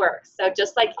how it works. So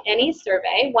just like any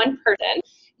survey, one person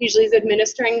usually is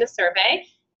administering the survey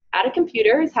at a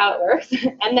computer is how it works,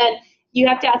 and then you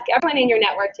have to ask everyone in your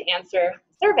network to answer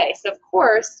the survey. So of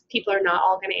course, people are not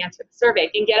all going to answer the survey.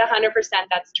 If you can get 100%,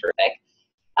 that's terrific.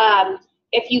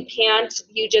 If you can't,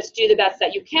 you just do the best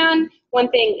that you can. One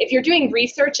thing, if you're doing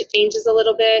research, it changes a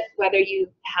little bit, whether you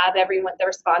have everyone, the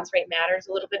response rate matters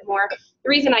a little bit more. The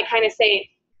reason I kind of say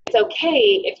it's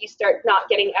okay if you start not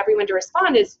getting everyone to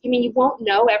respond is, you won't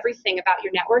know everything about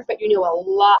your network, but you know a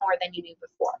lot more than you knew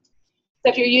before. So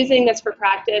if you're using this for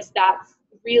practice, that's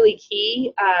really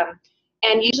key.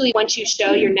 And usually once you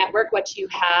show your network what you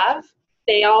have,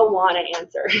 they all want to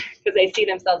answer because they see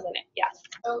themselves in it. Yes.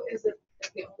 So is it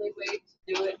the only way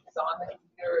to do it is on the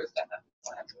computer, or is that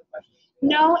not answer the question?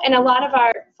 No, and a lot of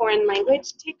our foreign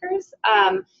language takers,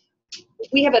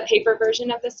 we have a paper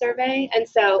version of the survey, and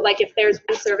so like if there's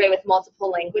one survey with multiple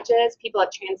languages, people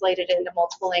have translated it into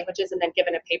multiple languages and then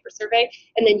given a paper survey,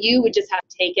 and then you would just have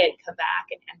to take it, come back,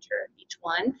 and enter each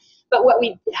one. But what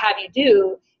we have you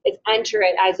do is enter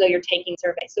it as though you're taking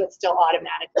survey, so it still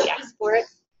automatically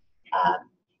exports.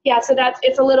 Yeah, so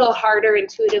it's a little harder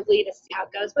intuitively to see how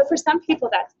it goes, but for some people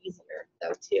that's easier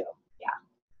though too.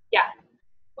 Yeah.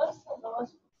 What's the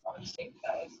lowest response rate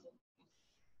guys?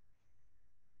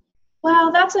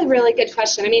 Well, that's a really good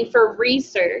question. I mean, for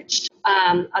research,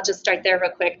 I'll just start there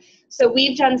real quick. So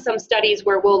we've done some studies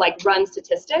where we'll like run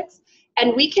statistics,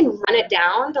 and we can run it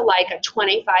down to like a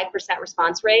 25%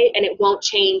 response rate, and it won't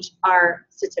change our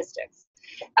statistics.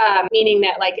 Meaning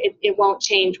that like it won't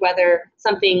change whether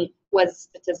something was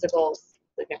statistical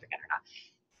significant or not.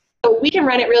 So we can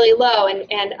run it really low,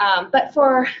 but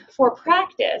for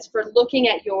practice, for looking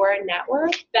at your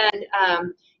network, then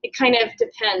it kind of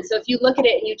depends. So if you look at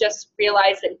it and you just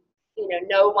realize that, you know,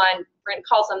 no one, Brent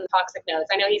calls them toxic nodes.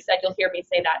 I know he said you'll hear me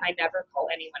say that, and I never call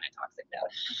anyone a toxic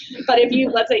node. But if you,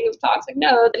 let's say you have toxic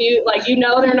nodes, and you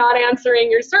know they're not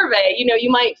answering your survey, you know, you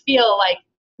might feel like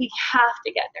we have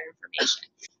to get their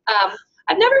information.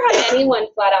 I've never had anyone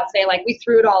flat out say like we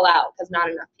threw it all out because not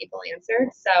enough people answered.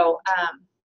 So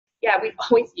yeah, we've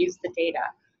always used the data.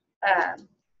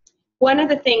 One of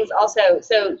the things also,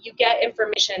 so you get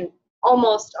information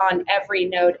almost on every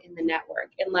node in the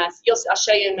network, unless I'll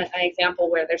show you an example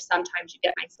where there's sometimes you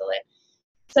get isolate.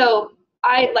 So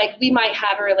we might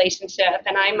have a relationship,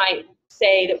 and I might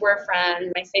say that we're friends,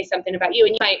 and I say something about you,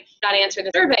 and you might not answer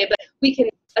the survey, but we can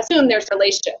assume there's a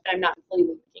relationship, and I'm not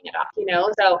completely looking it up, you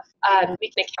know? So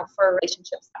we can account for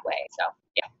relationships that way, so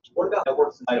yeah. What about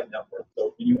networks inside of networks?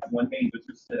 So can you have one page that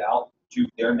just send out to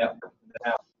their network and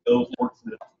then have those networks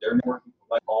send out to their network and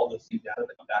collect all the same data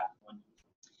that come back to one?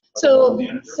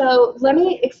 So let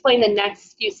me explain the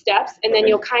next few steps, and then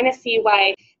you'll kind of see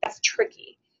why that's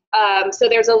tricky. So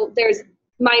there's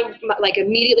my like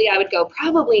immediately I would go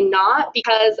probably not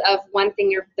because of one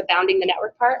thing, the bounding the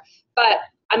network part, but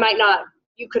I might not.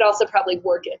 You could also probably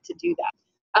work it to do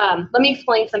that. Let me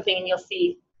explain something, and you'll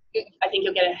see. I think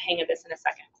you'll get a hang of this in a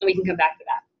second, and we can come back to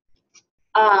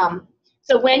that.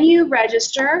 So when you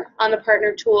register on the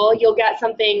partner tool, you'll get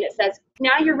something that says,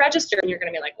 now you're registered, and you're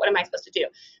going to be like, what am I supposed to do?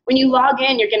 When you log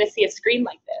in, you're going to see a screen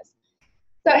like this.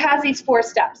 So it has these 4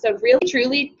 steps. So really,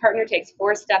 truly, partner takes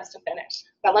 4 steps to finish.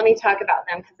 But let me talk about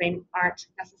them because they aren't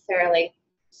necessarily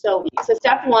so easy. So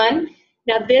step 1,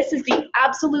 now this is the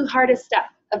absolute hardest step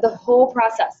of the whole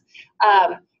process.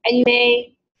 And you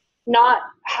may not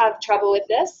have trouble with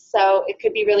this, so it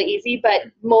could be really easy, but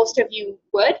most of you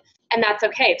would, and that's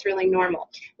okay. It's really normal.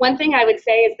 One thing I would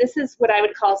say is this is what I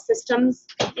would call systems,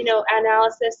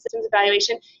 analysis, systems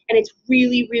evaluation, and it's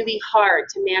really, really hard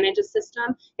to manage a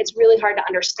system. It's really hard to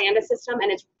understand a system,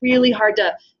 and it's really hard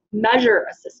to measure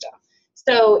a system.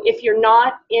 So if you're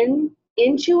not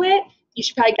into it, you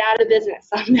should probably get out of the business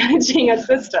of managing a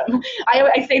system.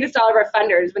 I say this to all of our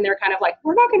funders when they're kind of like,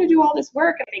 we're not going to do all this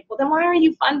work. I think, well, then why are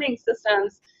you funding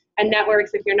systems and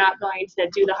networks if you're not going to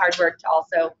do the hard work to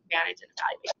also manage and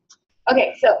evaluate?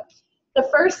 Okay, so the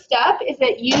first step is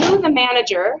that you, the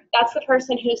manager, that's the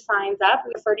person who signs up,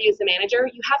 we refer to you as the manager,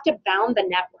 you have to bound the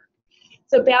network.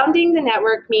 So bounding the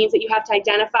network means that you have to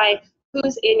identify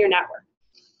who's in your network.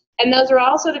 And those are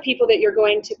also the people that you're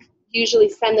going to usually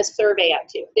send the survey out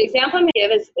to. The example I'm going to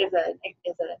give is a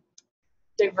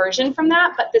diversion from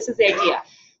that, but this is the idea.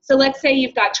 So let's say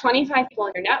you've got 25 people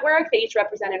in your network, they each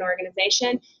represent an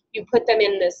organization, you put them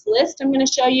in this list I'm going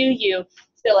to show you, you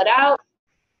fill it out,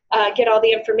 get all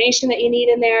the information that you need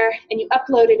in there, and you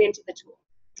upload it into the tool.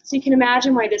 So you can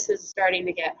imagine why this is starting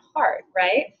to get hard,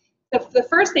 right? So the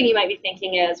first thing you might be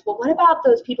thinking is, well, what about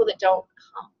those people that don't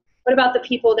come? What about the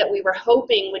people that we were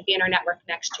hoping would be in our network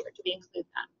next year? Do we include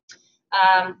them?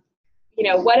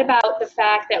 What about the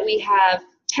fact that we have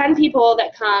 10 people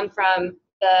that come from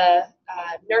the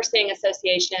nursing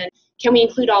association? Can we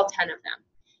include all 10 of them?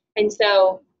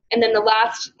 And then the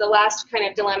last kind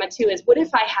of dilemma too is, what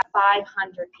if I have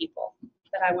 500 people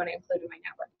that I want to include in my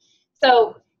network?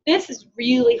 So this is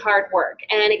really hard work,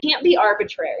 and it can't be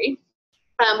arbitrary.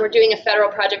 We're doing a federal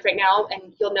project right now,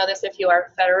 and you'll know this if you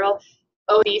are federal.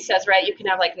 OMB says, right, you can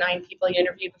have like 9 people you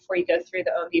interview before you go through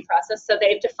the OMB process. So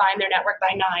they've defined their network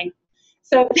by 9.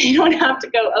 So they don't have to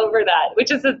go over that,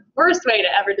 which is the worst way to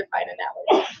ever define a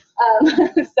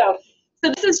network. So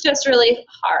this is just really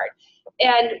hard.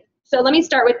 And so let me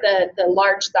start with the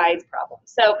large size problem.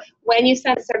 So when you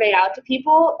send a survey out to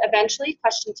people, eventually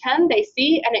question 10, they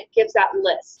see, and it gives that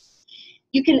list.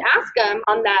 You can ask them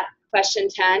on that question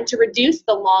 10 to reduce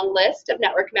the long list of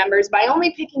network members by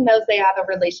only picking those they have a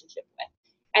relationship with.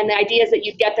 And the idea is that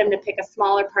you get them to pick a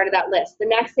smaller part of that list. The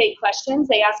next 8 questions,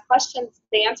 they answer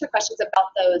questions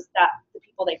about the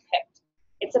people they picked.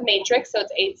 It's a matrix, so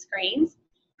it's 8 screens.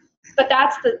 But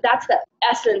that's the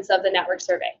essence of the network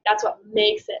survey. That's what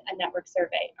makes it a network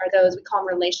survey, are those, we call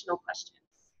them relational questions.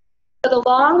 So the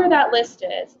longer that list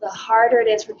is, the harder it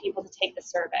is for people to take the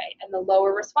survey, and the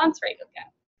lower response rate you'll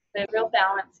get. There's real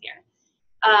balance here.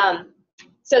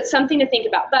 So it's something to think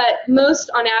about. But most,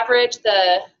 on average,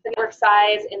 the network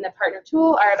size in the partner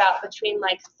tool are about between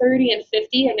like 30 and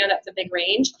 50. I know that's a big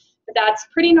range, but that's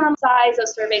pretty normal size.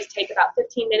 Those surveys take about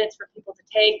 15 minutes for people to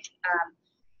take.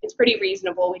 It's pretty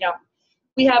reasonable.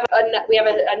 We have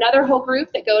another whole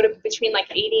group that go to between like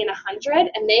 80 and 100,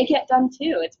 and they get done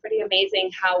too. It's pretty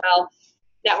amazing how well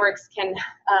networks can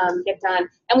get done.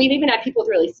 And we've even had people with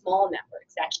really small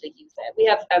networks actually use it. We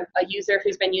have a user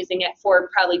who's been using it for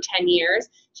probably 10 years.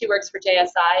 She works for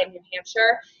JSI in New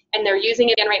Hampshire, and they're using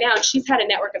it again right now, and she's had a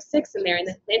network of 6 in there. And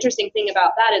the interesting thing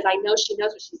about that is I know she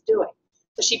knows what she's doing.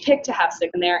 So she picked to have 6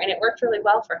 in there, and it worked really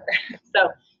well for her.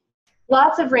 So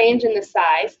lots of range in the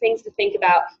size, things to think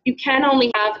about. You can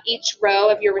only have each row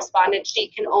of your respondent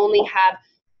sheet can only have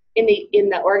in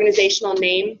the organizational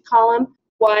name column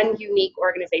 1 unique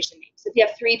organization name. So if you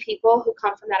have 3 people who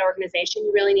come from that organization,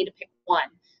 you really need to pick 1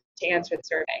 to answer the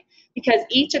survey, because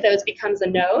each of those becomes a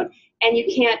node, and you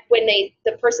can't, when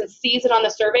the person sees it on the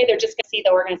survey, they're just going to see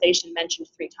the organization mentioned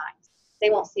 3 times.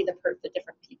 They won't see the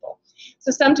different people.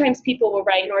 So sometimes people will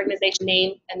write an organization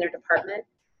name and their department,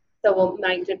 so we'll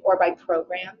mind it, or by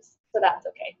programs. So that's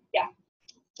okay. Yeah.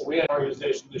 So we had an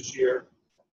organization this year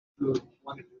who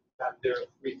wanted to have their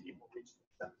 3 people reach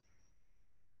the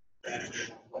 7.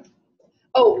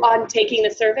 Oh, on taking the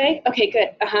survey? Okay,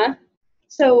 good.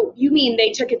 So you mean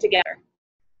they took it together?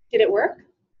 Did it work?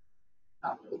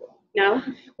 Not really well. No?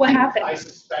 What happened? I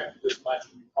suspect as much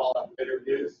when we call up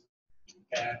interviews,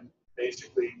 and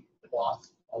basically the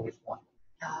boss always won.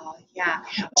 Oh, yeah.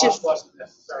 The boss wasn't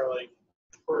necessarily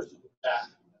the person with that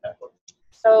network.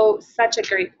 So such a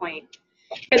great point.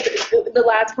 Because the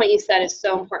last point you said is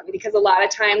so important, because a lot of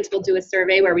times we'll do a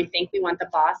survey where we think we want the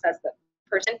boss as the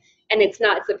person, and it's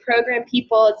not. It's the program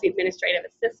people, it's the administrative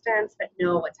assistants that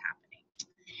know what's happening.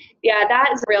 Yeah, that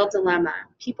is a real dilemma.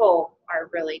 People are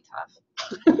really tough.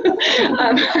 I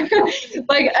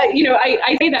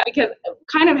say that because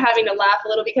kind of having to laugh a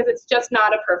little, because it's just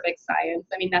not a perfect science.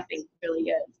 I mean, nothing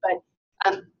really is. But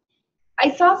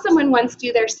I saw someone once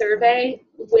do their survey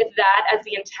with that as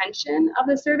the intention of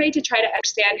the survey, to try to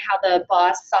understand how the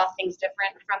boss saw things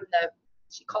different from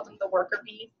she called them the worker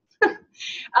bees.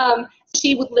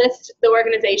 She would list the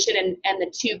organization and the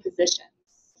 2 positions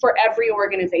for every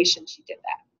organization. She did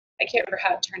that. I can't remember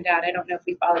how it turned out. I don't know if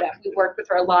we followed up. We worked with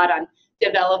her a lot on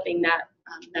developing that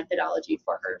methodology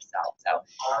for herself. So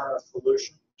our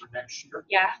solution for next year,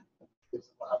 yeah,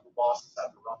 is we'll have the bosses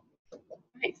have their own.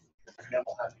 Nice. And then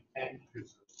we'll have the end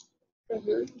users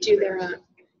do their own.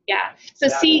 Yeah. So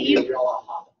that see, will be all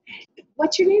aha.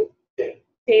 what's your name?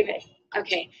 David.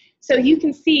 Okay. So you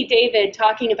can see David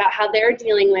talking about how they're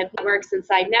dealing with networks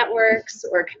inside networks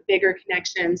or bigger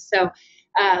connections. So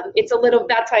it's a little,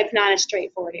 that's why it's not a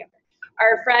straightforward answer.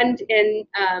 Our friend in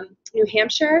New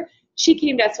Hampshire, she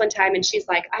came to us one time and she's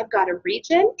like, I've got a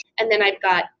region and then I've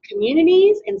got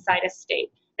communities inside a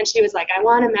state. And she was like, I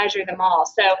want to measure them all.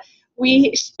 So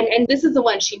and this is the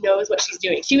one, she knows what she's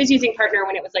doing. She was using Partner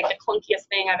when it was like the clunkiest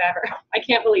thing I've ever, I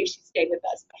can't believe she stayed with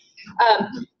us.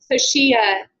 So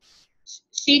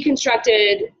she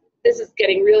constructed, this is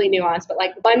getting really nuanced, but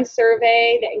like one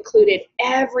survey that included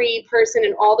every person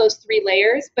in all those 3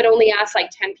 layers, but only asked like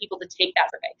 10 people to take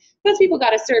that survey. Those people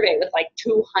got a survey with like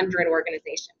 200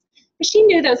 organizations. But she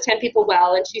knew those 10 people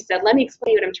well, and she said, let me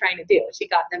explain what I'm trying to do. She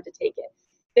got them to take it.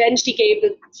 Then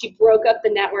she broke up the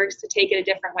networks to take it a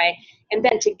different way, and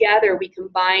then together we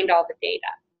combined all the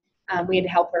data. We had to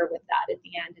help her with that at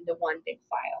the end into one big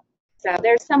file. So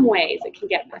there's some ways it can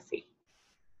get messy.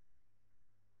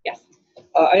 Yes.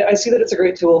 I see that it's a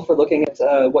great tool for looking at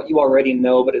what you already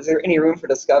know, but is there any room for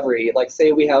discovery? Like,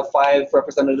 say we have 5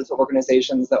 representatives of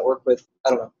organizations that work with,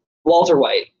 I don't know, Walter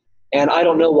White, and I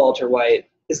don't know Walter White.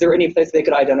 Is there any place they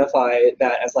could identify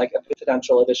that as like a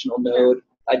potential additional node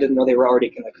I didn't know they were already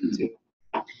connected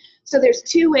to? So there's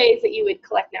 2 ways that you would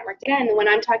collect network data, and the one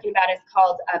I'm talking about is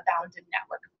called a bounded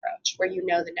network approach, where you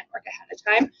know the network ahead of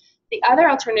time. The other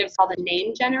alternative is called a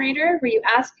name generator, where you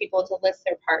ask people to list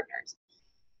their partners.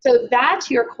 So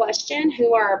that's your question,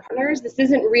 who are our partners? This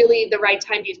isn't really the right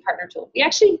time to use Partner tool. We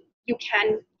actually, you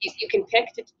can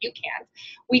pick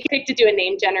to do a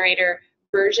name generator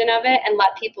version of it and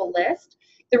let people list.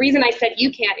 The reason I said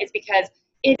you can't is because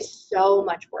it's so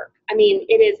much work. I mean,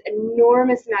 it is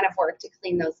enormous amount of work to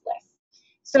clean those lists.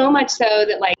 So much so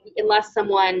that, like, unless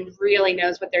someone really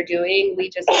knows what they're doing, we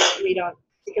don't,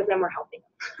 because then we're helping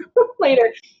them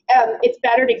later. It's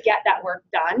better to get that work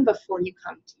done before you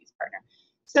come to use partner.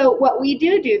 So what we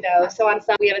do though, so on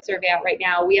some, we have a survey out right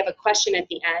now. We have a question at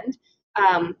the end.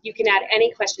 You can add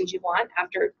any questions you want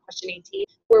after question 18,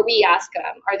 where we ask them,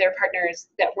 are there partners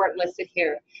that weren't listed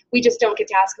here? We just don't get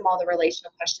to ask them all the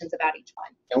relational questions about each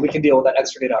one. And we can deal with that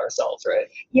extra data ourselves, right?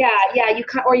 Yeah,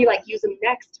 you like use them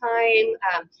next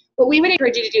time. What we would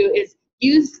encourage you to do is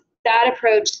use that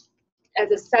approach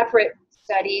as a separate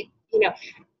study.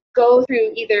 Go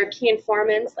through either key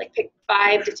informants, like pick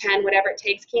 5 to 10, whatever it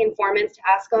takes, key informants, to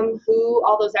ask them who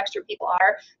all those extra people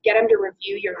are, get them to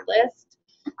review your list.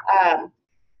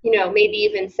 Maybe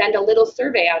even send a little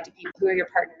survey out to people who are your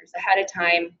partners ahead of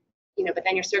time, but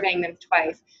then you're surveying them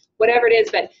twice, whatever it is.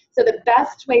 But so the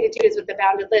best way to do is with the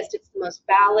bounded list. It's the most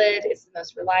valid, it's the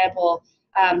most reliable,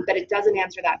 but it doesn't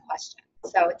answer that question.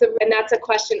 So and that's a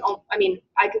question,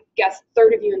 I could guess a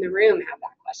third of you in the room have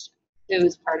that question,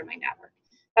 who's part of my network.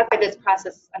 That's why this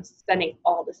process, I'm spending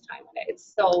all this time on it. It's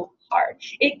so hard.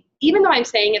 Even though I'm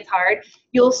saying it's hard,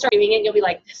 you'll start doing it and you'll be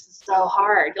like, this is so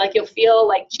hard. Like, you'll feel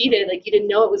like cheated, like you didn't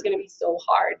know it was going to be so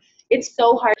hard. It's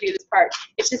so hard to do this part.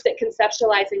 It's just that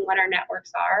conceptualizing what our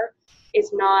networks are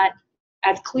is not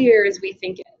as clear as we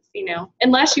think it is,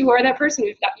 unless you are that person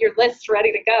who's got your list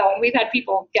ready to go. And we've had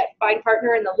people find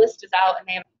partner and the list is out and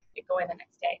they have to go in the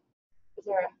next day. Is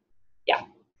there yeah.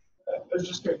 It was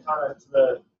just a comment to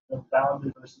the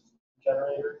bounded versus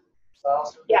generator style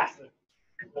surveys. Yeah.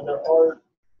 There are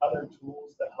other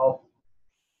tools that help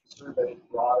survey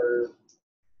broader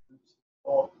groups.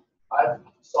 Well, I've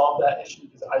solved that issue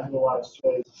because I do a lot of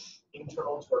surveys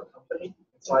internal to our company.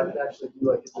 And so I can actually do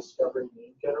like a discovery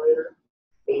name generator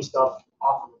based off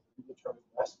of a predetermined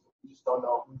list. We just don't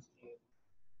know who's in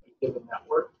a given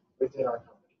network within our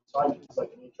company. So I use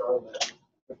like an HR list,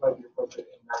 which might be appropriate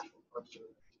in national park survey.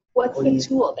 What's the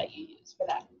tool that you use for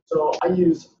that? So I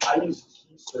use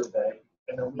Key Survey,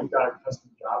 and then we've got a custom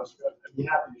JavaScript. I'd be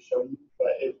happy to show you, but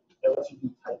it lets you do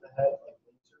type ahead, like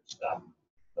research stuff,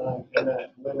 and then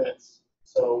it limits.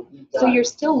 So you're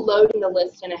still loading the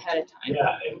list in ahead of time.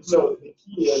 Yeah, and so the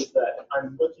key is that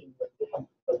I'm looking within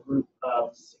a group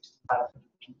of 6,500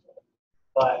 people,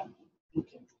 but you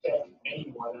can pick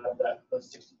anyone out of those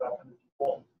 6,500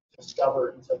 people to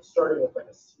discover. And so starting with like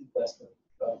a seed list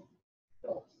of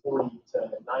 40 to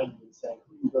 90 and saying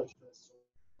who you go to this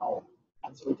help.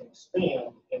 And so we can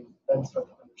expand and then start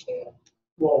to understand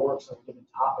who all works on a given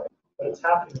topic. But it's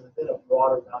happening within a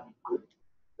broader bounded group.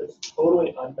 It's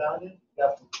totally unbounded. You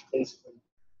have to basically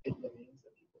take the names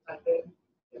that people type in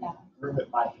and group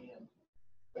it by hand.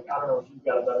 Like, I don't know if you've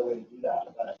got a better way to do that.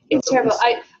 But, it's terrible.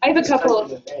 I have a couple of,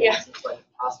 names, it's like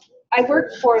impossible. I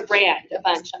work for Rand a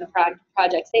bunch on the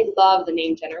projects. They love the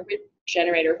name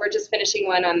generator. We're just finishing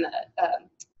one on the,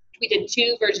 we did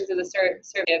 2 versions of the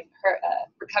survey of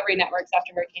recovery networks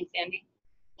after Hurricane Sandy,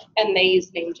 and they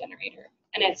use name generator.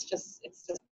 And it's just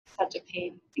such a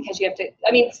pain because you have to,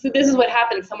 so this is what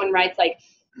happens. Someone writes like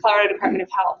Colorado Department of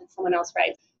Health, and someone else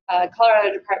writes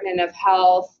Colorado Department of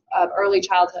Health, early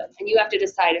childhood, and you have to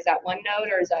decide, is that 1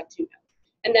 node or is that 2 nodes?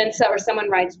 And then someone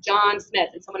writes John Smith,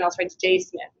 and someone else writes J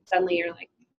Smith, and suddenly you're like,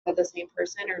 are the same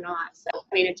person or not? So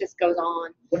it just goes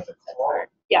on.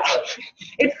 Yeah,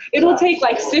 it'll take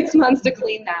like 6 months to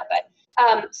clean that,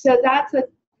 but so that's a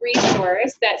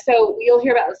resource so you'll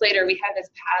hear about this later. We have this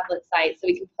Padlet site, so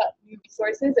we can put new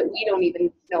resources that we don't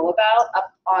even know about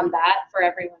up on that for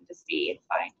everyone to see and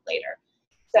find later.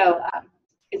 So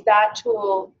is that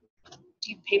tool,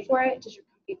 do you pay for it? Does your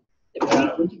company?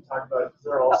 Yeah, we can talk about it because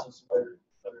there are also some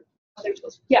other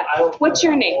tools. Yeah. What's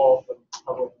your name?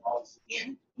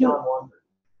 John Wander.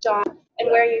 John. And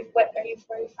where are you from?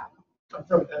 I'm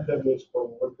from NWH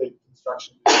Global. We're big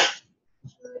construction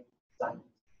engineering design.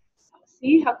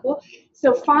 See how cool?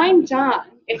 So find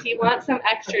John if you want some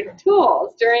extra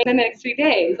tools during the next 3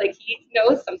 days. Like, he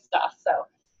knows some stuff. So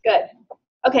good.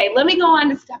 Okay, let me go on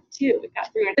to step 2. We've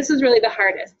got 3 minutes. This was really the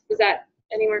hardest. Was that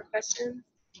any more questions?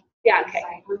 Yeah. Okay.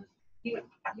 You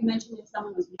mentioned if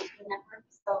someone was new to the network,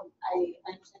 so I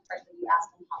understand correctly you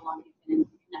asked them how long they've been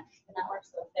connected to the network.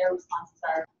 So if their responses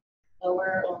are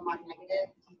lower or more negative,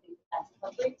 do you think that's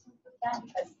appropriate to include that?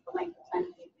 Because the length of time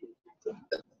that they've been connected,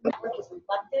 the network is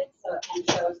reflected, so it kind of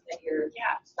shows that you're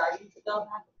starting to build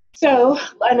that. So,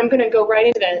 and I'm going to go right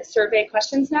into the survey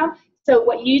questions now. So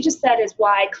what you just said is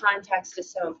why context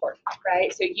is so important,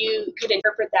 right? So you could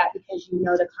interpret that because you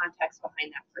know the context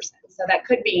behind that person. So that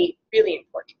could be really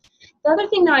important. The other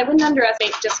thing, though, I wouldn't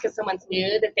underestimate just because someone's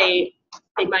new that they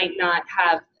they might not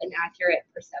have an accurate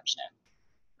perception.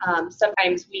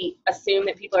 Sometimes we assume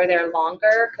that people are there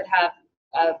longer could have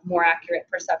a more accurate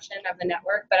perception of the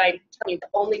network, but I tell you, the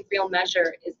only real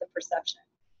measure is the perception.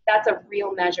 That's a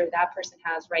real measure that person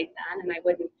has right then, and I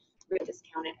wouldn't really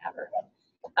discount it ever.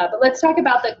 But let's talk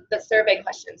about the survey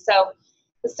questions. So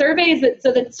the survey is, this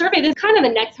is kind of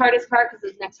the next hardest part because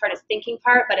it's the next hardest thinking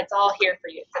part, but it's all here for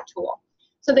you. It's a tool.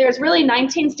 So there's really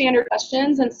 19 standard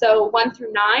questions, and so 1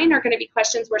 through 9 are going to be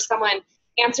questions where someone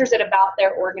answers it about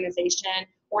their organization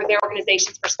or their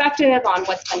organization's perspective on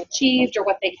what's been achieved or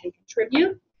what they can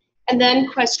contribute. And then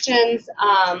questions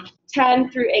 10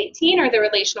 through 18 are the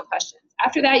relational questions.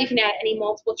 After that, you can add any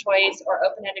multiple choice or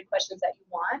open-ended questions that you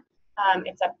want.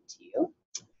 It's up to you.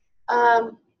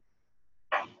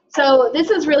 So this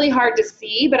is really hard to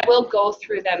see, but I will go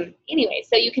through them anyway.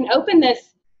 So you can open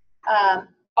this,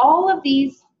 all of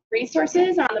these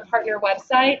resources on the partner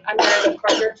website under the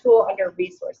partner tool under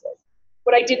resources.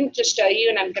 What I didn't just show you,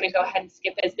 and I'm going to go ahead and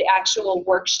skip, is the actual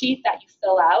worksheet that you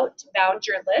fill out to bound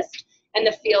your list, and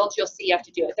the fields you'll see you have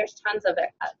to do it. There's tons of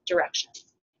directions.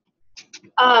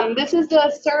 This is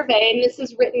the survey, and this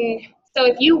is written, so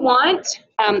if you want,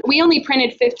 we only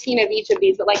printed 15 of each of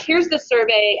these, but like here's the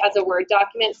survey as a Word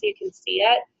document so you can see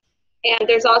it. And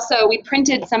there's also, we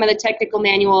printed some of the technical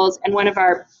manuals and one of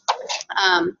our,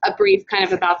 a brief kind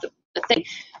of about the thing.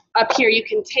 Up here you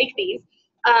can take these.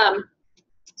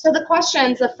 So the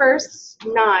questions, the first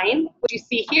 9, which you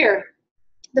see here,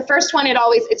 the first one,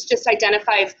 it's just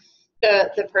identifies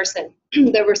the person,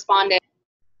 the respondent,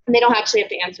 and they don't actually have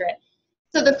to answer it.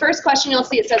 So the first question you'll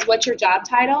see, it says, what's your job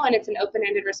title? And it's an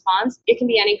open-ended response. It can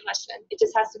be any question. It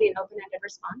just has to be an open-ended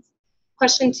response.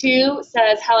 Question 2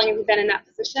 says, how long have you been in that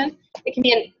position? It can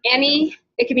be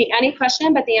any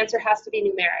question, but the answer has to be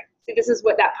numeric. See, this is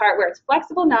what that part where it's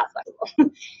flexible, not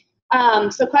flexible.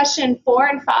 So question 4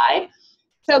 and 5.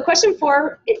 So question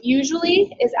 4, it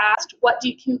usually is asked, what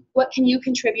can you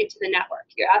contribute to the network?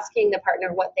 You're asking the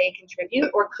partner what they contribute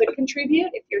or could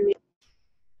contribute if you're new.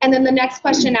 And then the next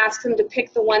question asks them to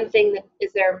pick the one thing that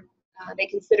is they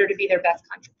consider to be their best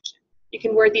contribution. You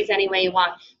can word these any way you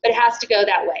want, but it has to go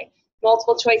that way.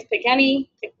 Multiple choice, pick any,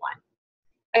 pick one.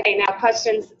 Okay, now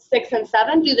questions 6 and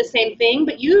 7 do the same thing,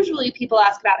 but usually people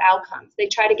ask about outcomes. They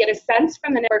try to get a sense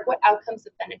from the network what outcomes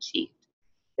have been achieved.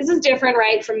 This is different,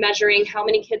 right, from measuring how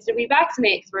many kids did we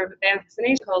vaccinate because we're a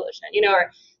vaccination coalition,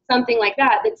 or something like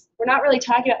that. We're not really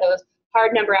talking about those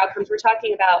hard number outcomes. We're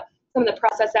talking about some of the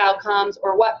process outcomes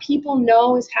or what people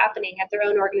know is happening at their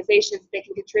own organizations they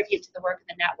can contribute to the work of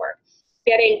the network,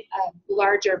 getting a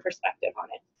larger perspective on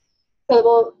it. So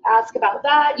we'll ask about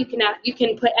that. You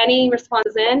can put any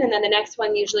responses in, and then the next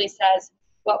one usually says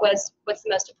what's the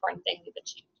most important thing we've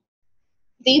achieved.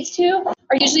 These two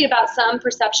are usually about some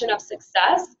perception of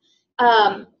success,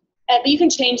 but you can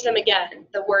change them again,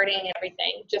 the wording and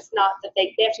everything, just not that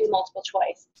they have to be multiple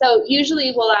choice. So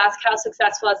usually we'll ask how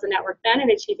successful has the network been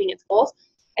in achieving its goals,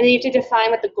 and then you have to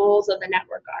define what the goals of the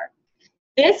network are.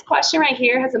 This question right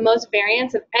here has the most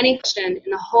variance of any question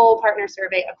in the whole partner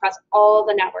survey across all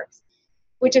the networks,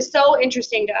 which is so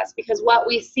interesting to us because what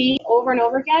we see over and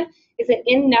over again is that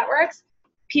in networks,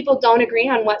 people don't agree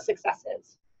on what success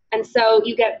is. And so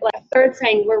you get like a third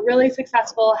saying we're really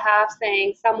successful, half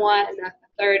saying somewhat, and a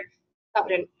third, that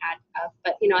wouldn't add up,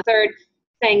 but a third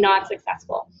saying not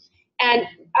successful. And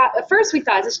at first we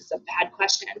thought this is just a bad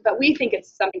question, but we think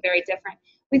it's something very different.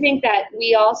 We think that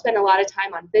we all spend a lot of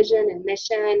time on vision and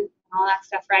mission and all that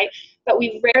stuff, right? But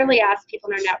we rarely ask people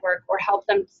in our network or help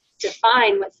them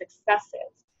define what success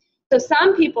is. So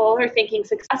some people are thinking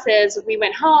success is we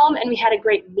went home and we had a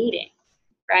great meeting.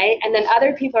 Right? And then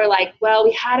other people are like, well,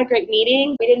 we had a great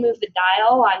meeting. We didn't move the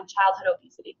dial on childhood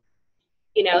obesity.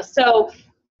 So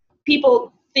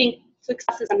people think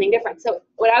success is something different. So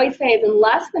what I always say is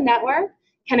unless the network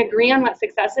can agree on what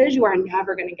success is, you are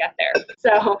never going to get there.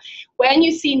 So when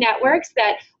you see networks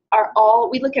that are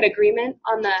we look at agreement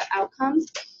on the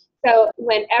outcomes. So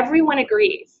when everyone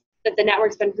agrees that the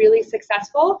network's been really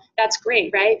successful, that's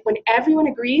great, right? When everyone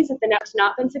agrees that the network's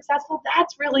not been successful,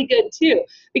 that's really good too.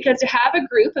 Because to have a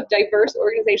group of diverse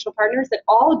organizational partners that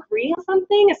all agree on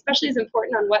something, especially as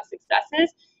important on what success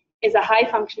is a high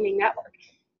functioning network.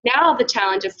 Now the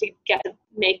challenge is to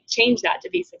change that to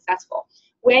be successful.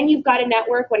 When you've got a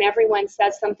network, when everyone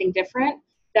says something different,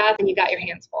 that's when you got your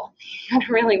hands full. You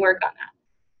gotta really work on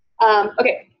that.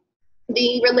 Okay,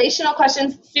 the relational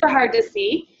questions, super hard to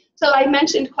see. So I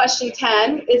mentioned question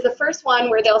 10 is the first one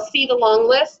where they'll see the long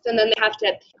list and then they have to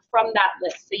pick from that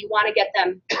list. So you want to get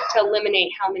them to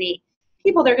eliminate how many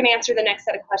people they're going to answer the next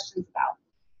set of questions about.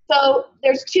 So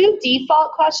there's 2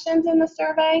 default questions in the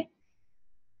survey.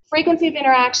 frequency of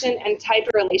interaction and type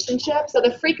of relationship. So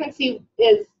the frequency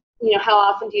is, how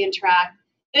often do you interact?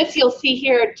 This you'll see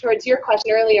here towards your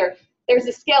question earlier. There's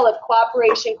a scale of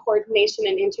cooperation, coordination,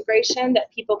 and integration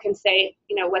that people can say,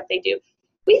 what they do.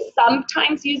 We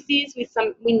sometimes use these.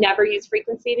 We never use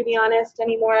frequency, to be honest,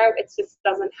 anymore. It's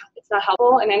not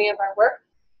helpful in any of our work.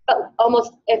 But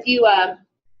almost if you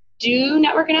do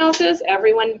network analysis,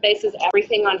 everyone bases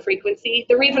everything on frequency.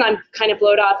 The reason I'm kind of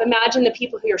blowed off, imagine the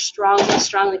people who you're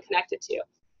strongly connected to.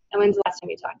 And when's the last time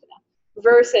you talked to them?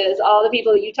 Versus all the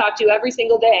people that you talk to every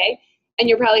single day, and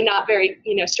you're probably not very,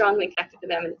 strongly connected to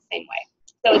them in the same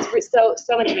way. So it's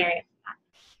so many variants.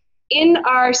 In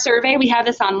our survey, we have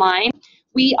this online.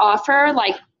 We offer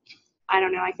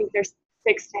I think there's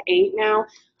 6 to 8 now,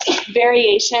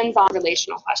 variations on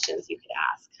relational questions you could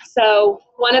ask. So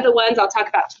one of the ones I'll talk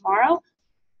about tomorrow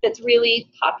that's really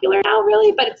popular now,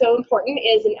 but it's so important,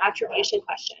 is an attribution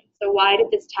question. So why did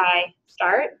this tie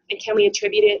start? And can we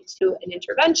attribute it to an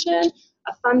intervention,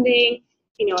 a funding,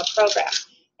 a program?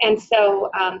 And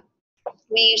so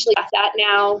we usually ask that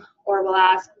now, or we'll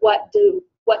ask, what do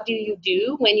you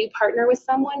do when you partner with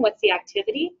someone? What's the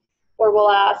activity? Or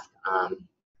we'll ask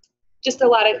just a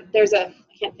lot of, I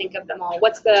can't think of them all.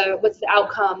 What's the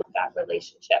outcome of that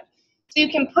relationship? So you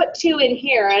can put 2 in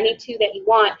here, any 2 that you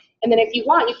want, and then if you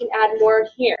want, you can add more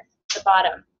here at the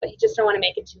bottom, but you just don't want to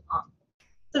make it too long.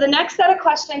 So the next set of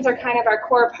questions are kind of our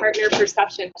core partner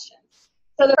perception questions.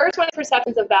 So the first one is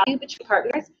perceptions of value between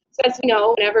partners. So as we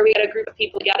know, whenever we get a group of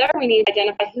people together, we need to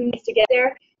identify who needs to get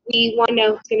there. We want to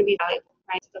know who's going to be valuable,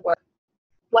 to the work.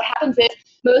 What happens is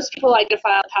most people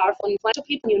identify powerful and influential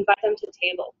people, and you invite them to the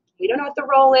table. We don't know what the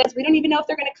role is. We don't even know if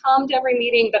they're going to come to every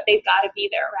meeting, but they've got to be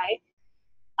there, right?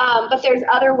 But there's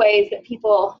other ways that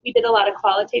we did a lot of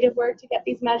qualitative work to get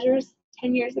these measures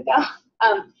 10 years ago.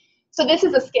 So this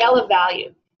is a scale of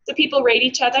value. So people rate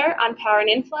each other on power and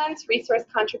influence, resource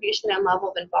contribution, and level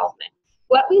of involvement.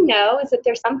 What we know is that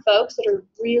there's some folks that are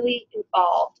really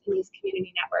involved in these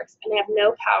community networks, and they have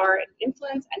no power and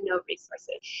influence and no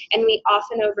resources. And we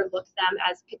often overlook them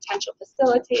as potential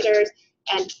facilitators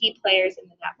and key players in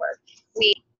the network.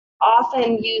 We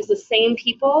often use the same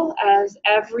people as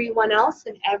everyone else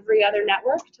in every other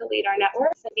network to lead our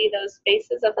networks and be those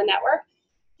faces of the network.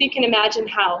 So you can imagine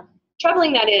how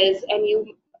troubling that is, and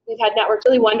we've had networks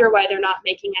really wonder why they're not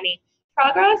making any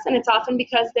progress, and it's often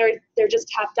because they're just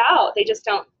tapped out. They just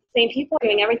don't, same people are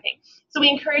doing everything. So we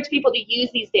encourage people to use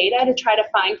these data to try to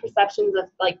find perceptions of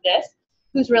like this,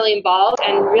 who's really involved,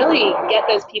 and really get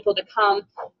those people to come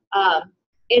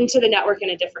into the network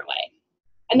in a different way.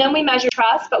 And then we measure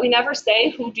trust, but we never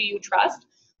say, who do you trust?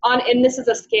 And this is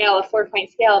a scale, a 4-point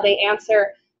scale. They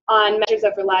answer on measures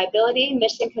of reliability,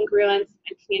 mission congruence,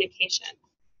 and communication.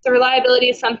 So reliability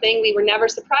is something we were never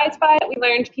surprised by. We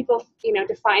learned people,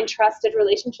 define trusted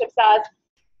relationships as.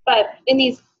 But in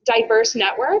these diverse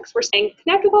networks, we're saying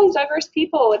connect with all these diverse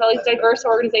people with all these diverse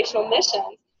organizational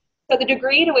missions. So the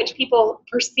degree to which people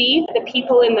perceive the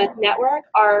people in the network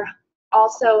are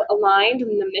also aligned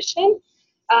in the mission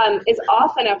is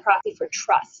often a proxy for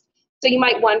trust. So you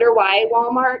might wonder why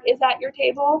Walmart is at your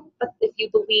table, but if you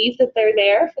believe that they're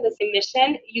there for the same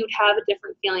mission, you'd have a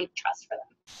different feeling of trust for them.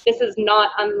 This is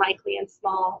not unlikely in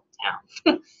small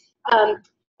towns.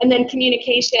 And then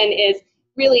communication is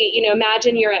really,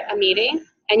 imagine you're at a meeting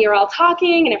and you're all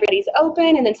talking and everybody's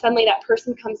open, and then suddenly that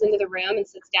person comes into the room and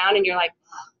sits down and you're like,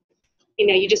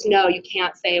 you just know you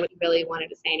can't say what you really wanted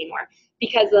to say anymore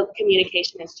because the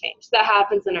communication has changed. That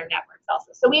happens in our networks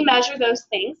also. So we measure those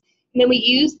things, and then we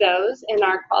use those in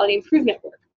our quality improvement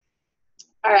work.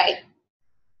 All right.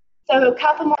 So a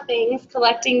couple more things.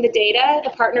 Collecting the data.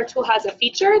 The partner tool has a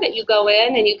feature that you go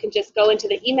in and you can just go into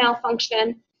the email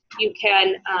function. You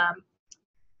can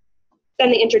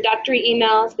send the introductory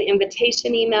emails, the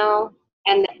invitation email,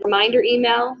 and the reminder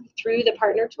email through the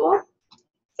partner tool.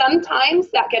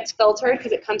 Sometimes that gets filtered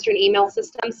because it comes through an email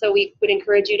system, so we would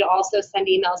encourage you to also send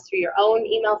emails through your own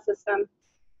email system.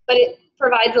 But it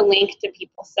provides a link to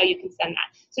people, so you can send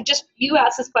that. So just, you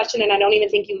asked this question, and I don't even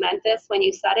think you meant this when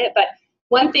you said it, but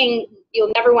one thing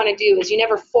you'll never want to do is you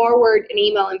never forward an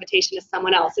email invitation to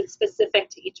someone else. It's specific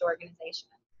to each organization.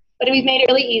 But we've made it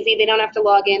really easy. They don't have to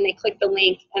log in. They click the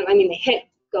link, and they hit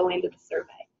go into the survey.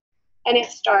 And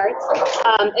it starts.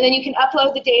 And then you can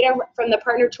upload the data from the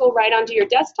partner tool right onto your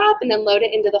desktop and then load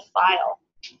it into the file.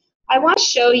 I want to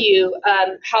show you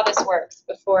how this works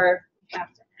before we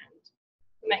have to end.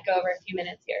 We might go over a few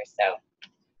minutes here.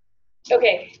 So,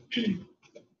 okay. 2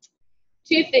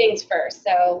 things first.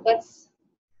 So let's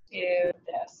do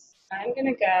this. I'm going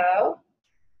to go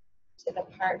to the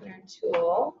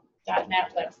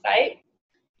partnertool.net website.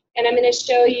 And I'm going to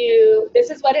show you, this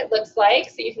is what it looks like,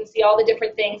 so you can see all the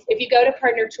different things. If you go to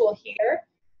Partner Tool here,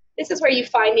 this is where you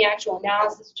find the actual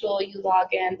analysis tool, you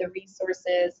log in, the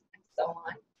resources, and so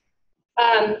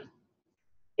on.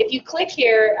 If you click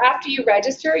here, after you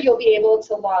register, you'll be able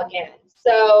to log in.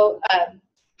 So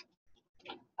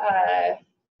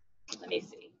let me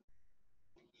see.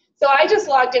 So I just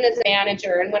logged in as a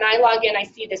manager, and when I log in, I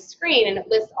see this screen, and it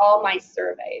lists all my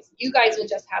surveys. You guys will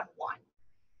just have one.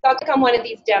 So I'll click on one of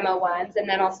these demo ones, and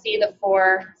then I'll see the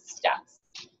 4 steps.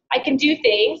 I can do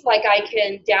things like I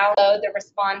can download the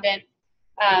respondent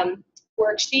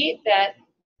worksheet that,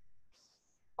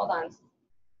 hold on,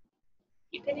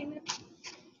 keep hitting this.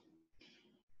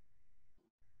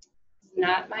 It's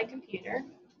not my computer.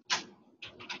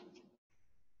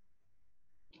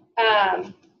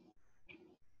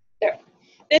 There.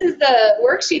 This is the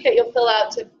worksheet that you'll fill out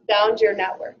to bound your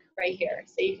network right here.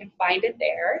 So you can find it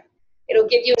there. It'll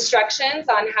give you instructions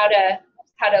on how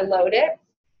to load it.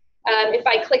 If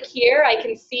I click here, I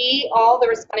can see all the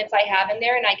respondents I have in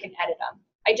there, and I can edit them.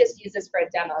 I just use this for a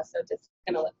demo, so it's just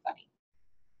going to look funny.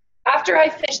 After I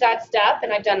finish that step,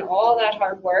 and I've done all that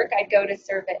hard work, I go to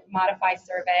survey, modify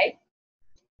survey.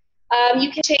 You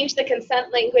can change the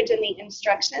consent language and the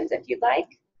instructions if you'd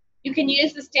like. You can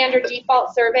use the standard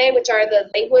default survey, which are the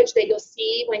language that you'll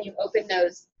see when you open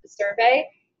the survey.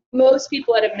 Most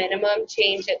people at a minimum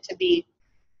change it to be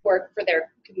work for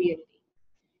their community.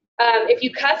 If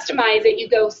you customize it,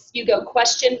 you go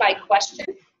question by question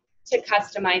to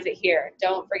customize it here.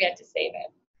 Don't forget to save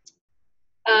it.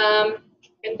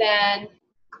 And then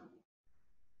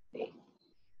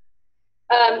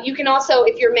you can also,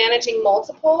 if you're managing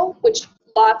multiple, which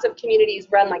lots of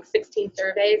communities run like 16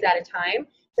 surveys at a time,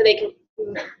 so they can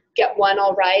get one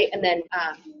all right and then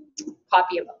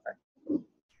copy them over.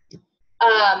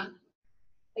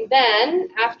 And then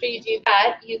after you do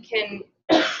that, you can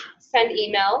send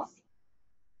emails.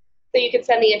 So you can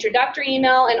send the introductory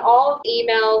email, and all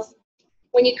emails,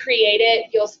 when you create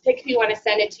it, you'll pick who you want to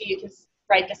send it to. You can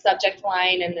write the subject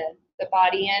line and the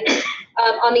body in.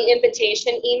 On the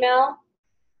invitation email,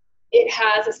 it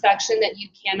has a section that you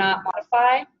cannot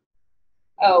modify.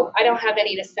 Oh, I don't have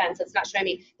any to send, so it's not showing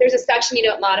me. There's a section you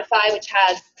don't modify, which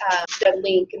has the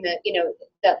link and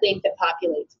that link that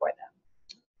populates for them.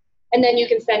 And then you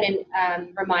can send in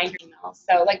reminder emails.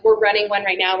 So like we're running one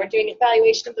right now. We're doing an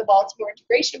evaluation of the Baltimore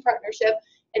Integration Partnership,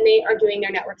 and they are doing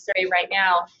their network survey right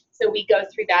now. So we go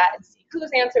through that and see who's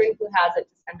answered and who hasn't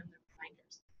to send them the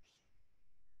reminders.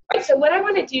 All right, so what I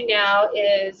want to do now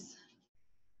is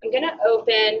I'm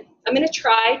going to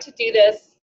try to do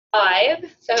this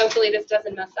live, so hopefully this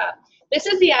doesn't mess up. This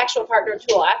is the actual partner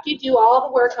tool. After you do all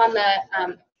the work on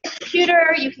the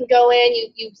computer, you can go in,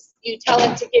 you tell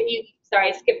it to give you, sorry,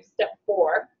 I skipped step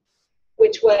 4,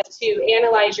 which was to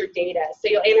analyze your data. So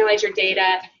you'll analyze your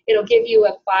data, it'll give you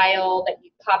a file that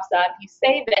pops up, you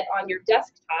save it on your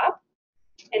desktop,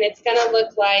 and it's gonna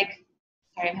look like,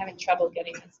 sorry, I'm having trouble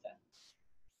getting this stuff.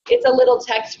 It's a little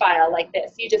text file like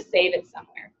this. You just save it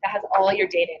somewhere that has all your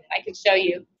data in it. I can show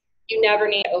you. You never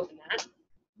need to open that.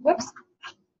 Whoops,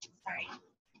 sorry.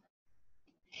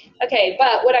 Okay,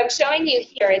 but what I'm showing you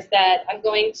here is that I'm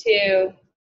going to,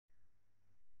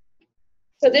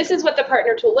 so this is what the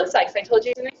partner tool looks like. So I told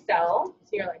you it's in Excel. So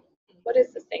you're like, what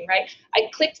is this thing, right? I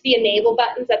clicked the enable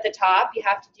buttons at the top. You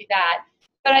have to do that.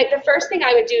 But the first thing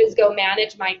I would do is go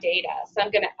manage my data. So I'm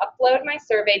going to upload my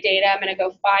survey data. I'm going to go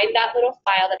find that little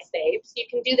file that's saved. So you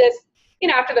can do this,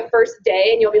 after the first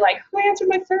day, and you'll be like, who answered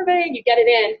my survey? And you get it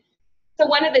in. So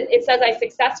it says I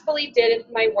successfully did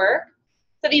my work.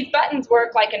 So these buttons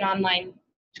work like an online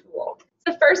tool.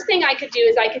 So the first thing I could do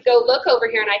is I could go look over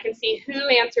here, and I can see who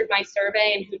answered my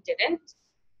survey and who didn't.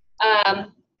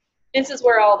 This is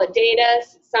where all the data,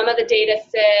 some of the data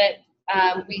sit.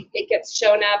 It gets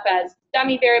shown up as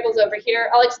dummy variables over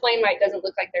here. I'll explain why it doesn't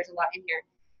look like there's a lot in here.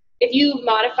 If you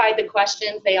modified the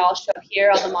questions, they all show up here,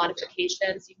 all the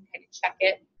modifications. You can kind of check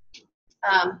it.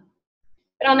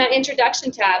 But on that introduction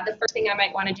tab, the first thing I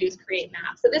might want to do is create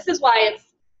maps. So this is why it's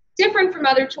different from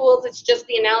other tools. It's just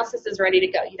the analysis is ready to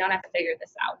go. You don't have to figure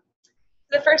this out.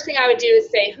 So the first thing I would do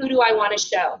is say, who do I want to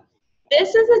show?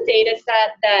 This is a data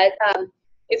set that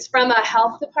it's from a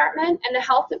health department, and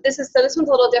this one's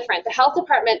a little different. The health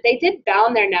department, they did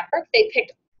bound their network.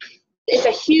 It's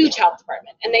a huge health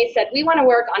department, and they said, we want to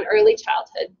work on early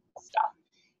childhood stuff.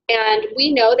 And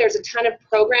we know there's a ton of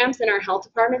programs in our health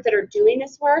department that are doing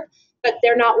this work, but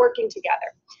they're not working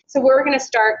together. So we're going to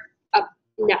start a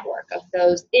network of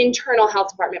those internal health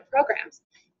department programs.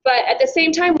 But at the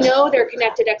same time, we know they're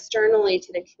connected externally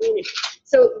to the community.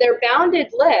 So their bounded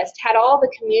list had all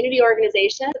the community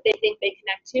organizations that they think they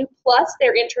connect to, plus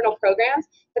their internal programs,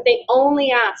 but they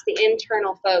only asked the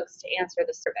internal folks to answer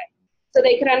the survey. So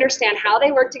they could understand how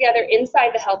they work together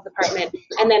inside the health department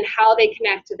and then how they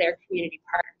connect to their community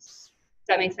partners. Does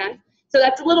that make sense? So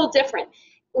that's a little different.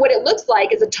 What it looks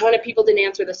like is a ton of people didn't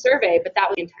answer the survey, but that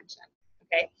was the intention,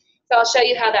 okay? So I'll show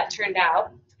you how that turned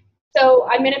out. So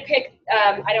I'm gonna pick,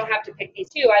 I don't have to pick these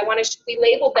two. We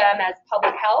labeled them as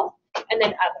public health and then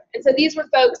other. And so these were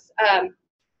folks,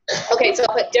 okay, so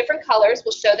I'll put different colors.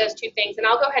 We'll show those two things. And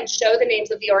I'll go ahead and show the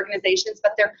names of the organizations,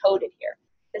 but they're coded here.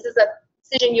 This is a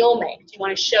decision you'll make. Do you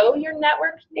want to show your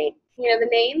network name, the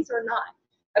names or not?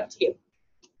 Up to you.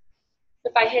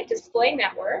 If I hit display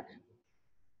network,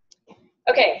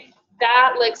 okay,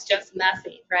 that looks just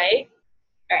messy, right?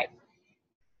 All right.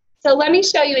 So let me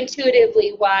show you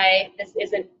intuitively why this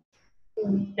isn't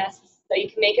necessary. So you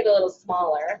can make it a little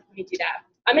smaller. Let me do that.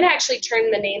 I'm going to actually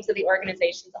turn the names of the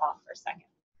organizations off for a second.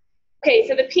 Okay,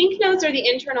 so the pink nodes are the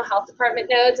internal health department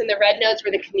nodes, and the red nodes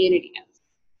were the community nodes.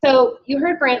 So you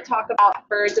heard Brent talk about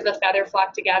birds of a feather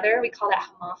flock together. We call that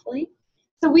homophily.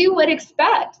 So we would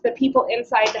expect the people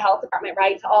inside the health department,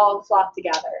 right, to all flock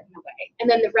together in a way. And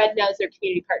then the red nodes are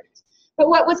community partners. But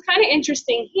what was kind of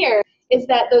interesting here is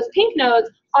that those pink nodes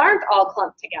aren't all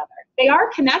clumped together. They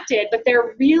are connected, but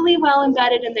they're really well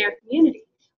embedded in their community,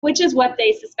 which is what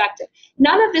they suspected.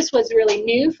 None of this was really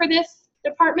new for this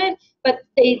department, but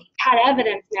they had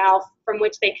evidence now from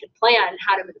which they could plan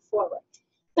how to move forward.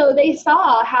 So they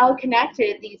saw how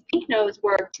connected these pink nodes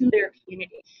were to their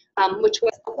community, which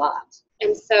was a lot.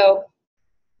 And so,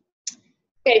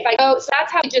 okay, if I go, so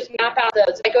that's how we just map out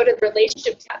those. If I go to the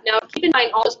relationship tab. Now, keep in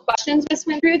mind all those questions just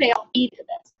went through, they all feed to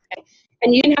this, okay?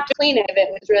 And you didn't have to clean it, it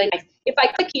was really nice. If I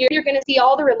click here, you're gonna see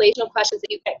all the relational questions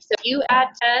that you picked. So if you add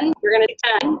 10, you're gonna get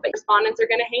 10, but respondents are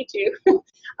gonna hate you.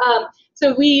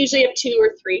 So we usually have 2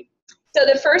 or 3. So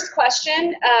the first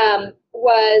question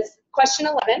was question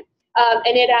 11.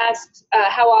 And it asked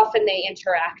how often they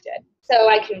interacted. So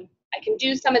I can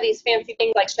do some of these fancy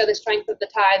things like show the strength of the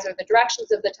ties or the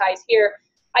directions of the ties here.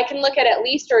 I can look at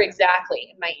least or exactly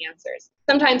in my answers.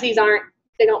 Sometimes these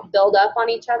they don't build up on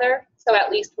each other, so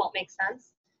at least won't make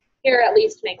sense. Here, at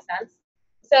least makes sense.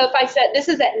 So if I said this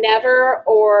is at never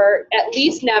or at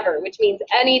least never, which means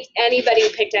anybody who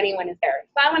picked anyone is there.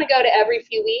 If I want to go to every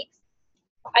few weeks,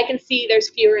 I can see there's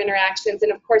fewer interactions,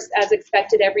 and of course, as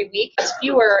expected, every week it's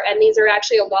fewer, and these are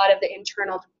actually a lot of the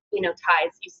internal,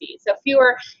 ties you see. So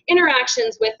fewer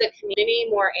interactions with the community,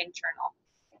 more internal.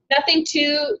 Nothing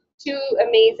too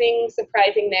amazing,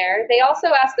 surprising there. They also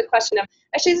asked the question of,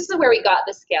 actually, this is where we got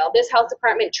the scale. This health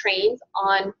department trains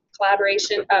on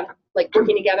collaboration, like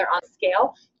working together on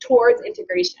scale towards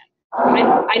integration.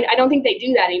 I don't think they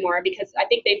do that anymore because I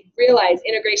think they've realized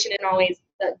integration isn't always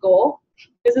the goal.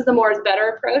 This is the more is better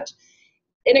approach.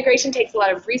 Integration takes a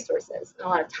lot of resources and a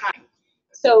lot of time.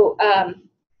 So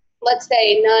let's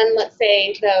say none, let's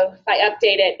say though, if I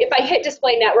update it, if I hit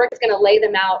display network, it's gonna lay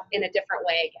them out in a different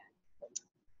way again.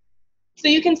 So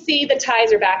you can see the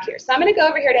ties are back here. So I'm gonna go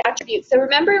over here to attributes. So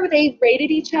remember they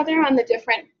rated each other on the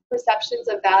different perceptions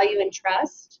of value and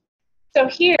trust. So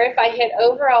here, if I hit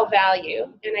overall value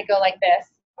and I go like this,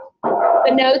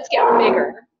 the nodes get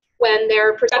bigger when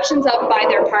their perceptions of by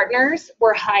their partners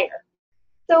were higher.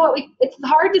 So it's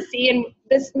hard to see, and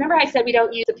this, remember I said we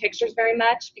don't use the pictures very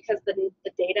much because the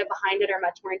data behind it are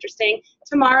much more interesting.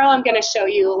 Tomorrow I'm gonna show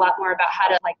you a lot more about how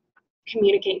to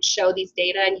communicate and show these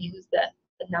data and use the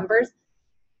numbers.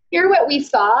 Here what we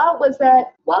saw was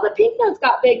that while the pink nodes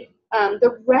got big,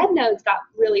 the red nodes got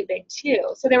really big too.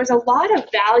 So there was a lot of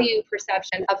value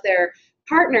perception of their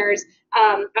partners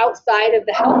outside of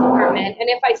the health department. And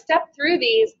if I step through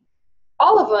these,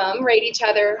 all of them rate each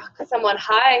other somewhat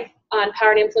high on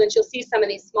power and influence. You'll see some of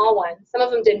these small ones. Some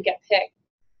of them didn't get picked.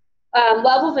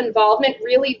 Level of involvement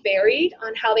really varied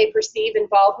on how they perceive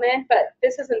involvement, but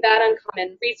this isn't that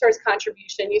uncommon. Resource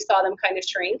contribution, you saw them kind of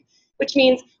shrink, which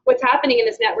means what's happening in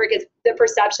this network is the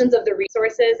perceptions of the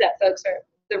resources that folks are,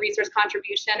 the resource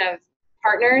contribution of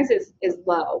partners is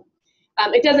low.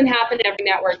 It doesn't happen in every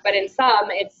network, but in some,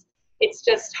 it's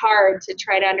just hard to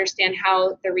try to understand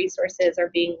how the resources are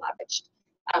being leveraged.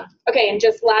 Okay, and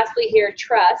just lastly here,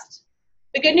 trust.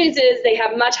 The good news is they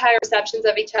have much higher perceptions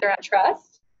of each other on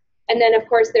trust. And then, of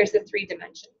course, there's the 3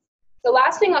 dimensions. The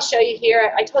last thing I'll show you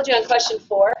here, I told you on question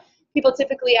 4, people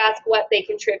typically ask what they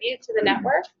contribute to the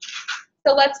network.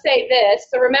 So let's say this.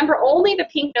 So remember, only the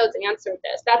pink nodes answered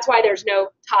this. That's why there's no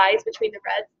ties between the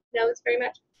red nodes very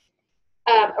much,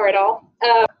 or at all.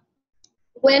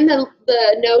 When the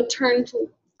node turned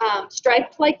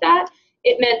striped like that,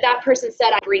 it meant that person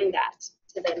said, I bring that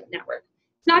to the network.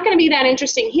 It's not going to be that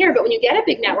interesting here, but when you get a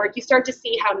big network, you start to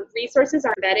see how resources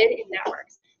are embedded in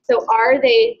networks. So are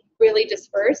they really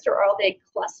dispersed, or are they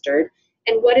clustered?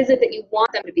 And what is it that you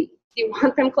want them to be? Do you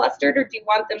want them clustered, or do you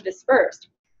want them dispersed?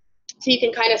 So you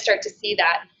can kind of start to see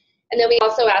that. And then we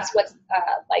also ask what's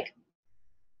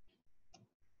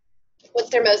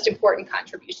their most important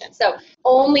contribution. So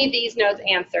only these nodes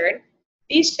answered.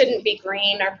 These shouldn't be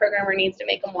green. Our programmer needs to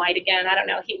make them white again. I don't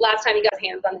know. Last time he got his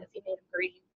hands on this, he made them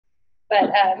green.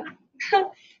 But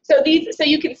so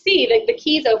you can see that the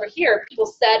keys over here, people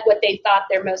said what they thought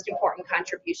their most important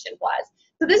contribution was.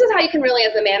 So this is how you can really,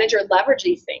 as a manager, leverage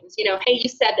these things. You know, hey, you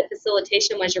said that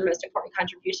facilitation was your most important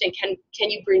contribution. Can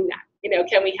you bring that? You know,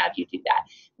 can we have you do that?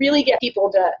 Really get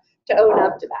people to own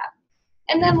up to that.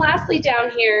 And then lastly,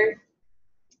 down here,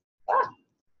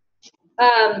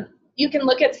 you can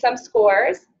look at some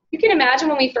scores. You can imagine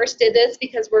when we first did this,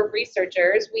 because we're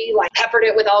researchers, we like peppered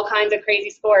it with all kinds of crazy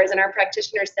scores, and our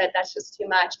practitioner said, that's just too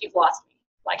much, you've lost me.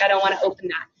 Like, I don't want to open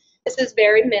that. This is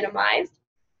very minimized.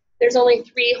 There's only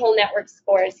 3 whole network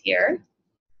scores here.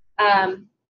 And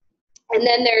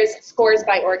then there's scores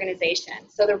by organization,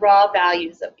 so the raw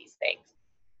values of these things.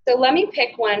 So let me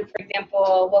pick one, for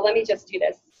example, well, let me just do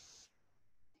this.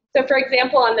 So for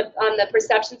example, on the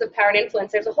perceptions of power and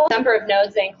influence, there's a whole number of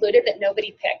nodes they included that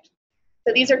nobody picked.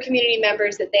 So these are community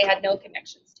members that they had no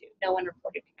connections to. No one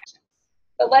reported connections.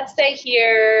 But let's say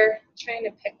here, I'm trying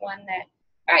to pick one that,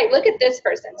 all right, look at this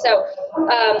person. So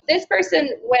this person,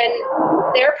 when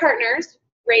their partners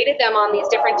rated them on these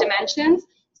different dimensions,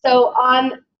 so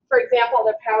on, for example,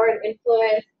 the power and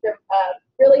influence, the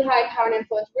really high power and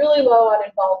influence, really low on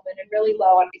involvement, and really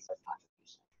low on resource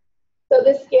contribution. So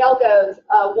this scale goes,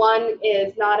 1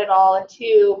 is not at all, a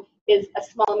 2 is a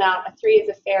small amount, a 3 is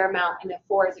a fair amount, and a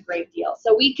 4 is a great deal.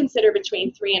 So we consider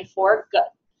between 3 and 4 good.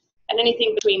 And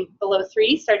anything below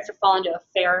 3 starts to fall into a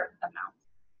fair amount.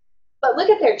 But look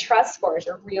at their trust scores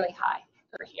are really high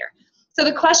over here. So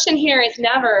the question here is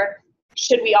never,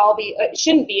 should we all be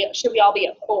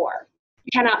at 4?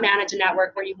 You cannot manage a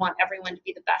network where you want everyone to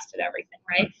be the best at everything,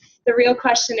 right? The real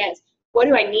question is, what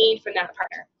do I need from that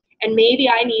partner? And maybe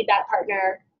I need that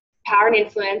partner, power and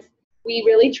influence. We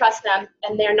really trust them,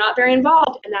 and they're not very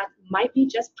involved, and that might be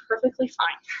just perfectly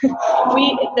fine.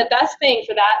 The best thing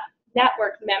for that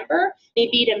network member may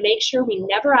be to make sure we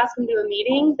never ask them to a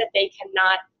meeting that they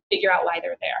cannot figure out why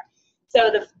they're there. So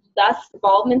the less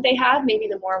involvement they have, maybe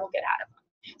the more we'll get out of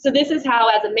them. So this is how,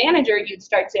 as a manager, you'd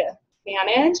start to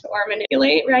manage or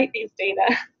manipulate, right, these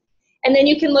data. And then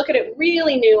you can look at it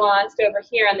really nuanced over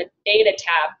here on the data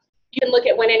tab. You can look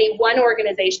at when any one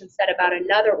organization said about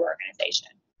another organization,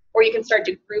 or you can start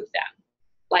to group them.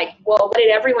 Like, well, what did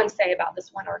everyone say about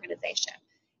this one organization?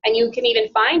 And you can even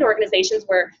find organizations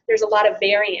where there's a lot of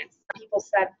variance. Some people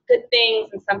said good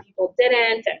things and some people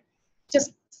didn't, and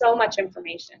just so much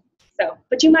information. So,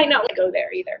 but you might not want to go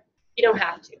there either. You don't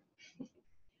have to.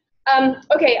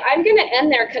 Okay, I'm going to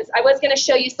end there because I was going to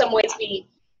show you some ways we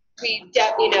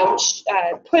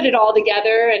put it all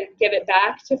together and give it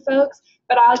back to folks,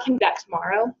 but I'll come back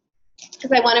tomorrow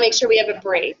because I want to make sure we have a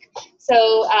break.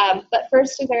 So, but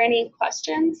first, is there any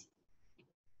questions?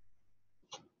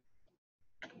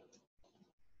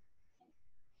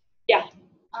 Yeah.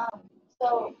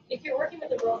 So if you're working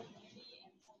with a rural community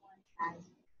and someone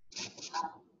has,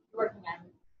 you're working on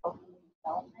local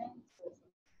development, so it's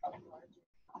a larger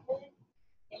topic,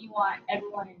 and you want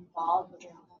everyone involved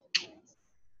within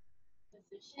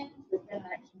positions within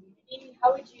that community,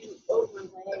 how would you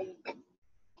overlay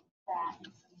that?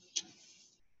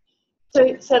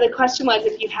 So the question was,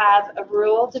 if you have a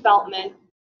rural development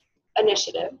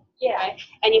initiative, Yeah. right,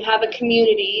 and you have a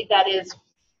community that is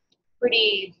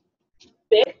pretty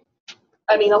big,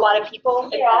 I mean, a lot of people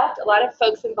involved, a lot of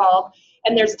folks involved,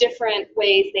 and there's different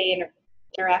ways they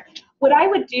interact. What I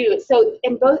would do, so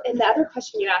in the other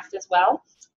question you asked as well,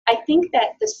 I think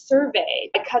that the survey,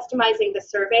 by customizing the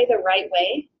survey the right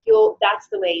way, that's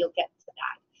the way you'll get to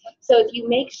that. So if you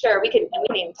make sure, we can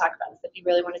even talk about this if you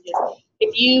really want to do this.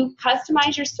 If you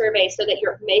customize your survey so that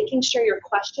you're making sure your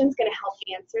question is going to help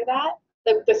you answer that,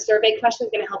 the survey question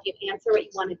is going to help you answer what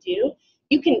you want to do,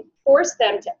 you can force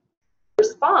them to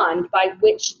respond by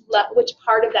which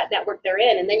part of that network they're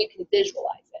in, and then you can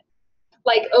visualize it.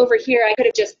 Like over here, I could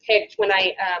have just picked, when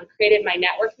I created my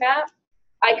network map,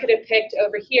 I could have picked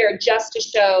over here just to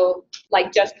show,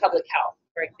 like, just public health,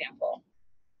 for example.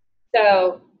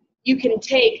 So you can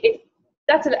take,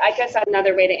 I guess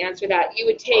another way to answer that. You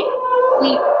would take,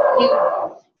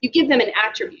 you give them an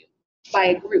attribute by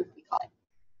a group, we call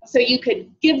it. So you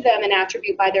could give them an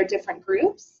attribute by their different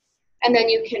groups, and then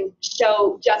you can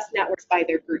show just networks by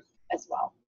their group as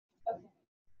well. Okay.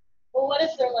 Well, what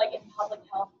if they're like in public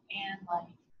health and like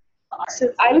the arts?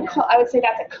 So I would say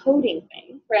that's a coding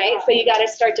thing, right? So you got to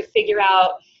start to figure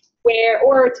out where,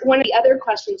 or it's one of the other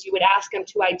questions you would ask them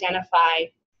to identify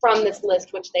from this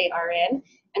list which they are in.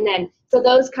 And then, so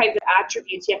those kinds of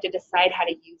attributes, you have to decide how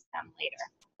to use them later.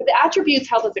 But the attributes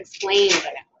help us explain the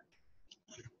network.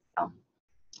 So,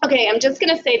 okay, I'm just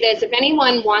going to say this. If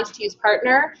anyone wants to use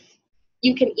Partner,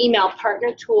 you can email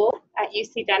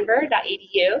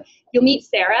partnertool@ucdenver.edu. You'll meet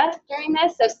Sarah during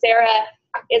this. So Sarah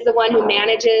is the one who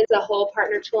manages the whole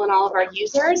Partner tool and all of our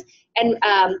users. And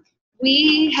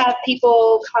we have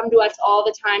people come to us all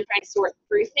the time trying to sort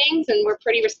through things, and we're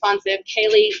pretty responsive.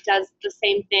 Kaylee does the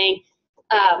same thing.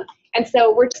 And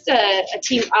so we're just a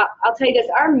team. I'll tell you this,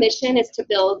 our mission is to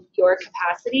build your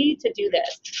capacity to do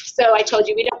this. So I told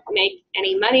you we don't make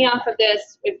any money off of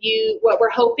this. What we're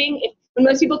hoping, when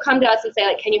most people come to us and say,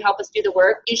 like, can you help us do the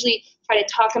work, usually try to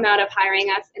talk them out of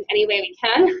hiring us in any way we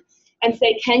can and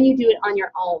say, can you do it on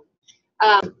your own?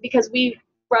 Because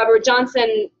Robert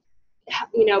Johnson,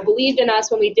 believed in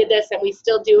us when we did this, and we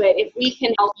still do it. If we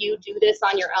can help you do this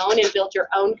on your own and build your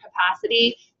own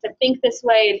capacity to think this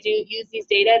way and use these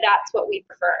data, that's what we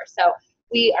prefer. So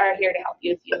we are here to help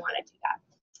you if you want to do that.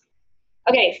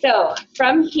 Okay, so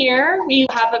from here we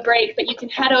have a break, but you can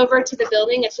head over to the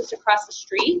building. It's just across the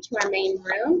street to our main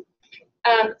room.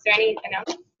 Is there any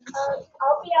announcements?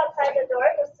 I'll be outside the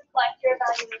door just to collect your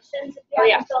evaluations if you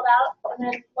haven't filled out, and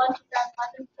then lunch is at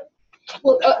 11.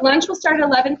 Well, lunch will start at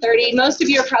 11:30. Most of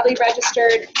you are probably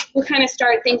registered. We'll kind of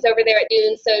start things over there at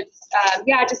noon. So,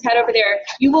 yeah, just head over there.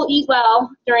 You will eat well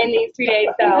during these 3 days.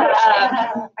 So,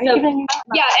 yeah, and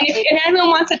if anyone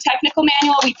wants a technical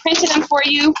manual, we printed them for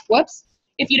you. Whoops.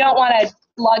 If you don't want to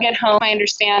lug it home, I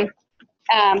understand.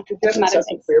 Do you have an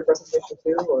assessment for your presentation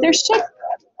too? Or? There should.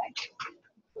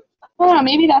 I don't know.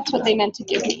 Maybe that's what they meant to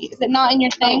give me. Is it not in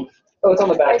your thing? Oh, it's on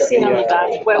the back. I've seen on the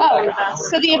back. Well, on the back.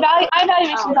 So the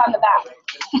evaluation's on the back.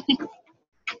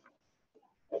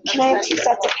 Can I have 2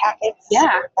 sets of packets?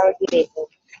 Yeah. That would be amazing.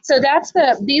 So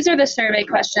these are the survey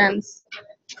questions,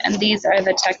 and these are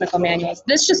the technical manuals.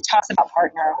 This just talks about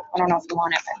Partner. I don't know if you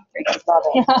want it, but I love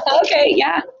it. Okay,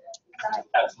 yeah.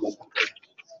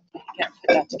 Yeah,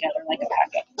 put that together like a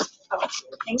packet.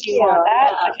 Thank Do you want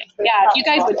that? Okay. Yeah, if you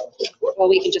guys would, well,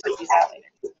 we can just use that later.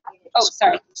 Oh,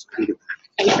 sorry.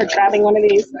 Thanks for grabbing one of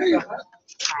these.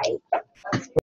 Hi.